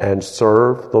love and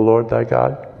serve the Lord thy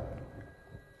God?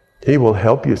 He will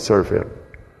help you serve him.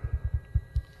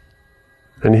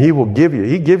 And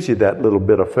he gives you that little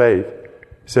bit of faith. It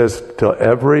says, to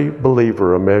every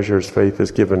believer a measure of faith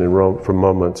is given in from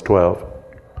Romans 12.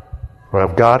 For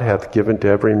God hath given to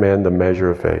every man the measure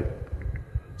of faith.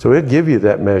 So he'll give you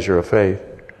that measure of faith.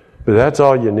 But that's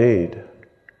all you need.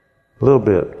 A little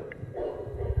bit.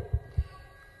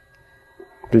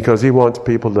 Because he wants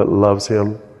people that loves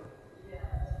him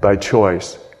by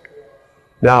choice.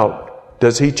 Now,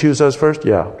 does he choose us first?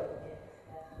 Yeah.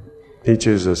 He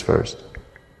chooses us first.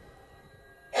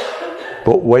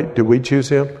 But wait, do we choose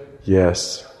him?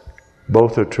 Yes.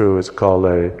 Both are true. It's called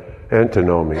a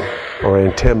antinomy or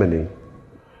antimony,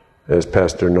 as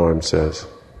Pastor Norm says.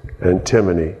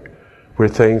 Antimony. Where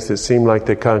things that seem like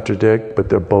they contradict, but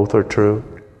they both are true.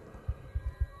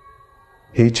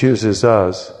 He chooses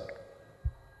us,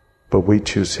 but we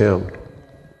choose him.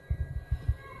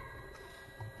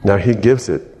 Now he gives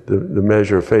it. the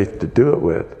measure of faith to do it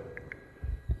with.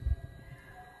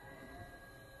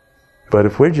 But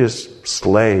if we're just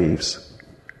slaves,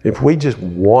 if we just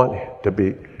want to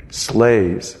be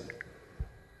slaves,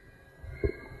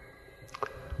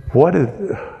 what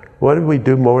did we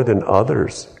do more than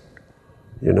others?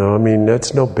 You know, I mean,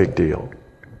 that's no big deal.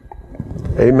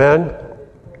 Amen?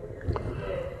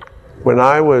 When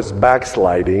I was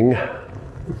backsliding,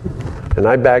 and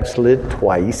I backslid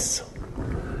twice,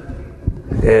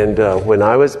 and when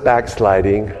I was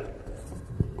backsliding,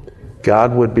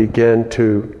 God would begin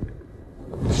to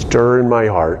stir in my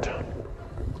heart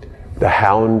the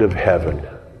hound of heaven,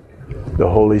 the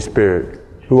Holy Spirit,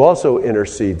 who also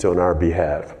intercedes on our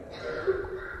behalf.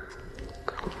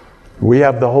 We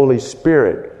have the Holy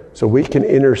Spirit, so we can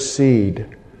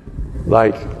intercede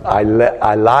like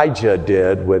Elijah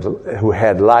did, who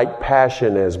had like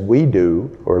passion as we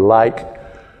do, or like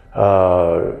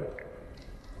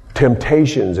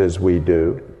temptations as we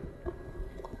do.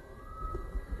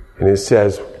 And it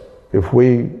says, if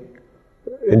we,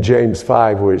 in James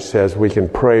 5, where it says we can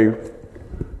pray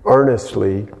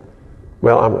earnestly,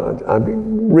 well,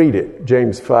 read it,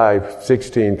 James 5,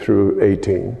 16 through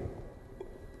 18,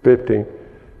 15.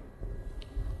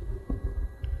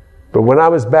 But when I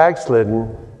was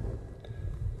backslidden,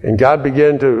 and God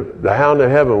began to, the hound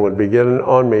of heaven would begin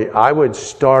on me, I would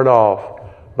start off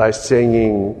by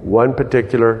singing one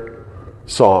particular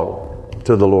song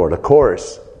to the Lord, a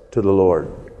chorus to the Lord.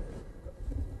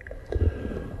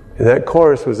 And that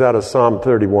chorus was out of Psalm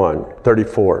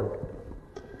 34.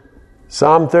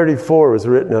 Psalm 34 was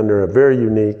written under a very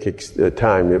unique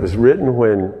time. It was written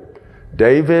when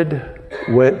David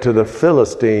went to the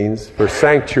Philistines for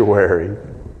sanctuary.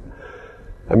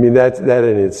 I mean, that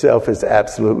in itself is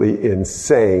absolutely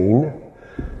insane,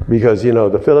 because, you know,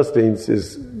 the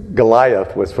Philistines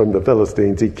Goliath was from the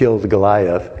Philistines. He killed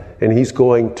Goliath, and he's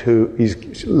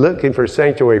looking for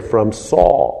sanctuary from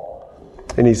Saul.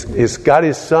 And he's got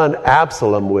his son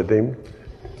Absalom with him.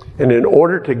 And in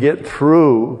order to get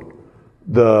through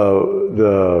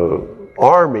the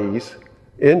armies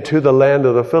into the land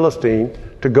of the Philistine,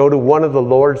 to go to one of the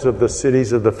lords of the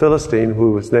cities of the Philistine,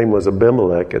 whose name was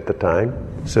Abimelech at the time,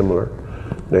 similar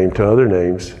name to other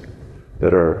names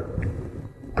that are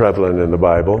prevalent in the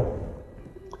Bible.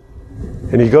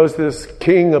 And he goes to this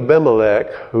king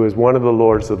Abimelech, who is one of the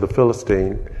lords of the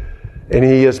Philistine, and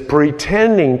he is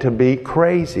pretending to be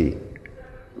crazy.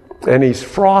 And he's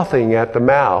frothing at the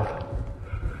mouth.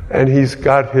 And he's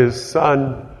got his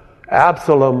son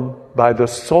Absalom by the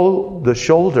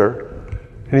shoulder,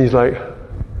 and he's like,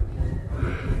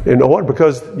 you know what?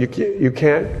 Because you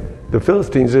can't. The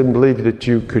Philistines didn't believe that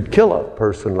you could kill a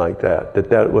person like that.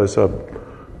 That was a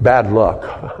bad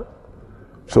luck.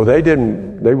 So they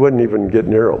wouldn't even get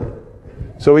near him.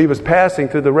 So he was passing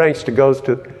through the ranks to go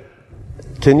to.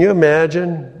 Can you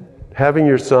imagine having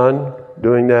your son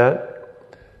doing that?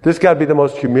 This got to be the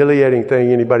most humiliating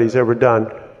thing anybody's ever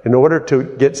done in order to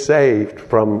get saved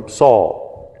from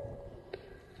Saul.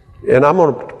 And I'm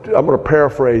going to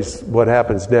paraphrase what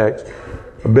happens next.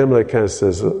 Abimelech kind of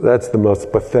says, that's the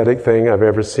most pathetic thing I've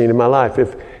ever seen in my life.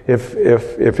 If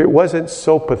it wasn't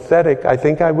so pathetic, I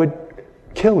think I would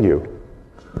kill you.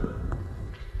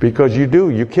 Because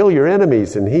you kill your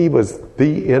enemies, and he was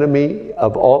the enemy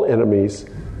of all enemies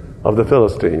of the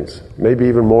Philistines. Maybe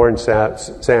even more in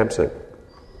Samson.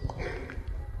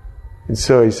 And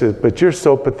so he says, but you're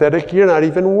so pathetic, you're not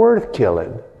even worth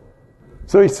killing.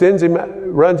 So he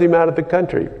runs him out of the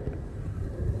country.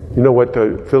 You know what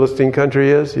the Philistine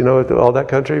country is? You know what all that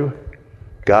country?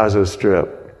 Gaza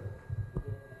Strip.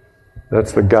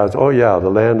 That's the Gaza. Oh yeah, the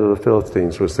land of the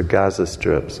Philistines was the Gaza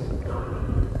Strips.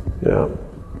 Yeah.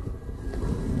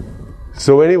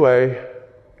 So anyway,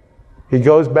 he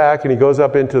goes back and he goes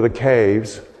up into the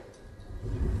caves.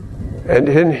 And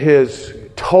in his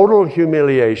total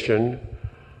humiliation,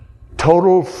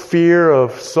 total fear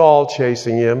of Saul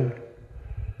chasing him,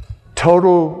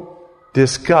 total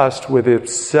disgust with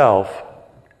himself,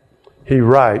 he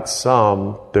writes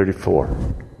Psalm 34.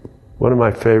 One of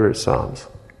my favorite Psalms.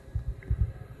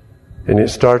 And it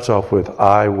starts off with,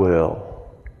 I will.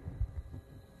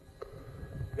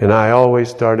 And I always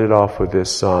started off with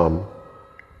this Psalm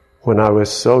when I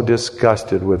was so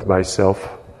disgusted with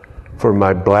myself for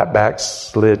my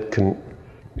backslid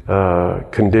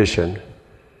condition.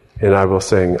 And I will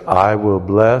sing, I will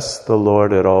bless the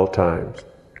Lord at all times.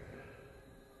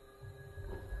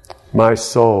 My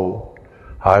soul,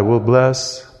 I will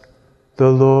bless the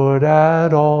Lord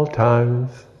at all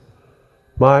times.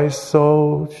 My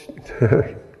soul,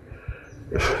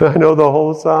 I know the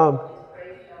whole psalm.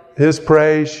 His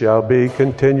praise shall be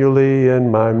continually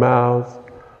in my mouth.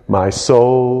 My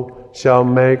soul shall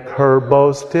make her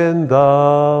boast in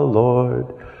the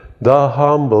Lord. The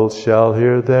humble shall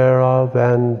hear thereof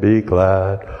and be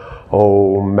glad.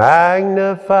 Oh,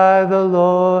 magnify the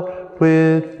Lord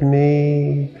with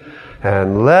me,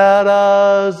 and let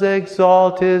us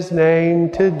exalt his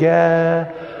name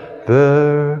together.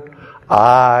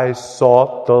 I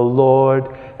sought the Lord,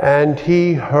 and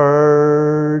he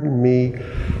heard me,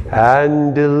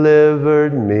 and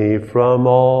delivered me from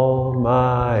all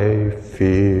my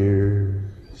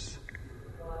fears.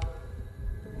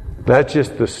 That's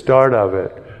just the start of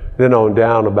it. Then on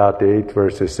down about the 8th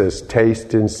verse, it says,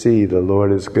 taste and see the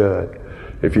Lord is good.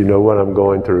 If you know what I'm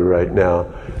going through right now,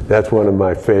 that's one of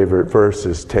my favorite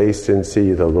verses. Taste and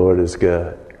see the Lord is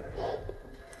good.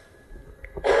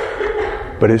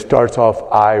 But it starts off,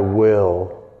 I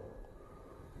will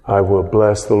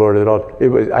bless the Lord at all.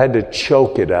 I had to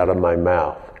choke it out of my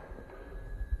mouth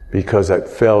because it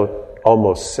felt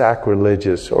almost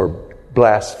sacrilegious or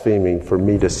blaspheming for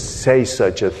me to say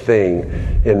such a thing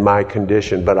in my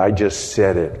condition, but I just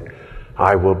said it.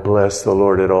 I will bless the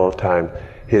Lord at all times.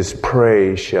 His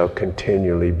praise shall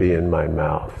continually be in my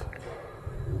mouth.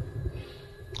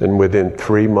 And within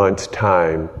 3 months'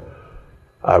 time,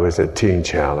 I was at Teen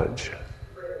Challenge.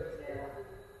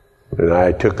 And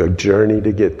I took a journey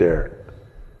to get there.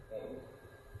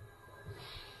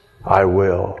 I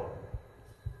will.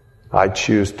 I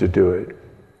choose to do it.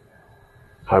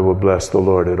 I will bless the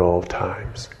Lord at all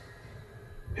times.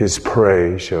 His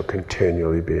praise shall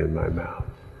continually be in my mouth.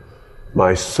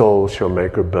 My soul shall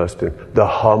make her boast in. The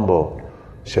humble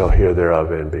shall hear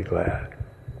thereof and be glad.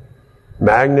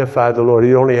 Magnify the Lord.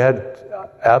 He only had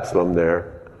Absalom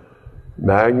there.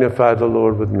 Magnify the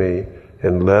Lord with me,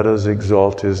 and let us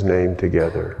exalt his name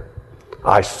together.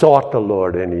 I sought the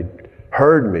Lord, and he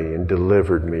heard me and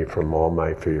delivered me from all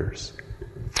my fears.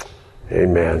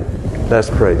 Amen. Let's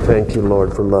pray. Thank you,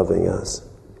 Lord, for loving us.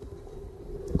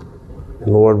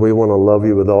 And Lord, we want to love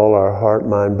you with all our heart,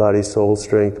 mind, body, soul,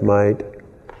 strength, might,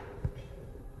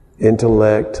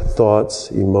 intellect,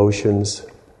 thoughts, emotions,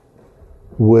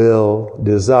 will,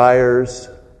 desires.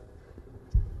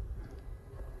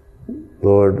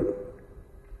 Lord,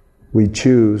 we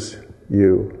choose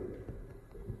you.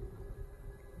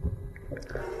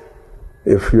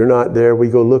 If you're not there, we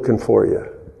go looking for you,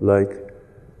 like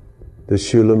the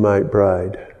Shulamite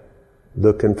bride,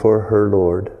 looking for her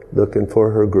Lord, looking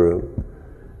for her groom.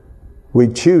 We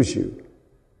choose you,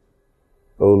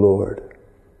 O Lord.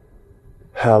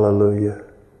 Hallelujah.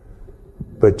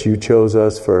 But you chose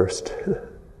us first.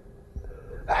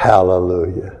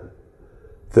 Hallelujah.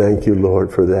 Thank you,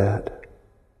 Lord, for that.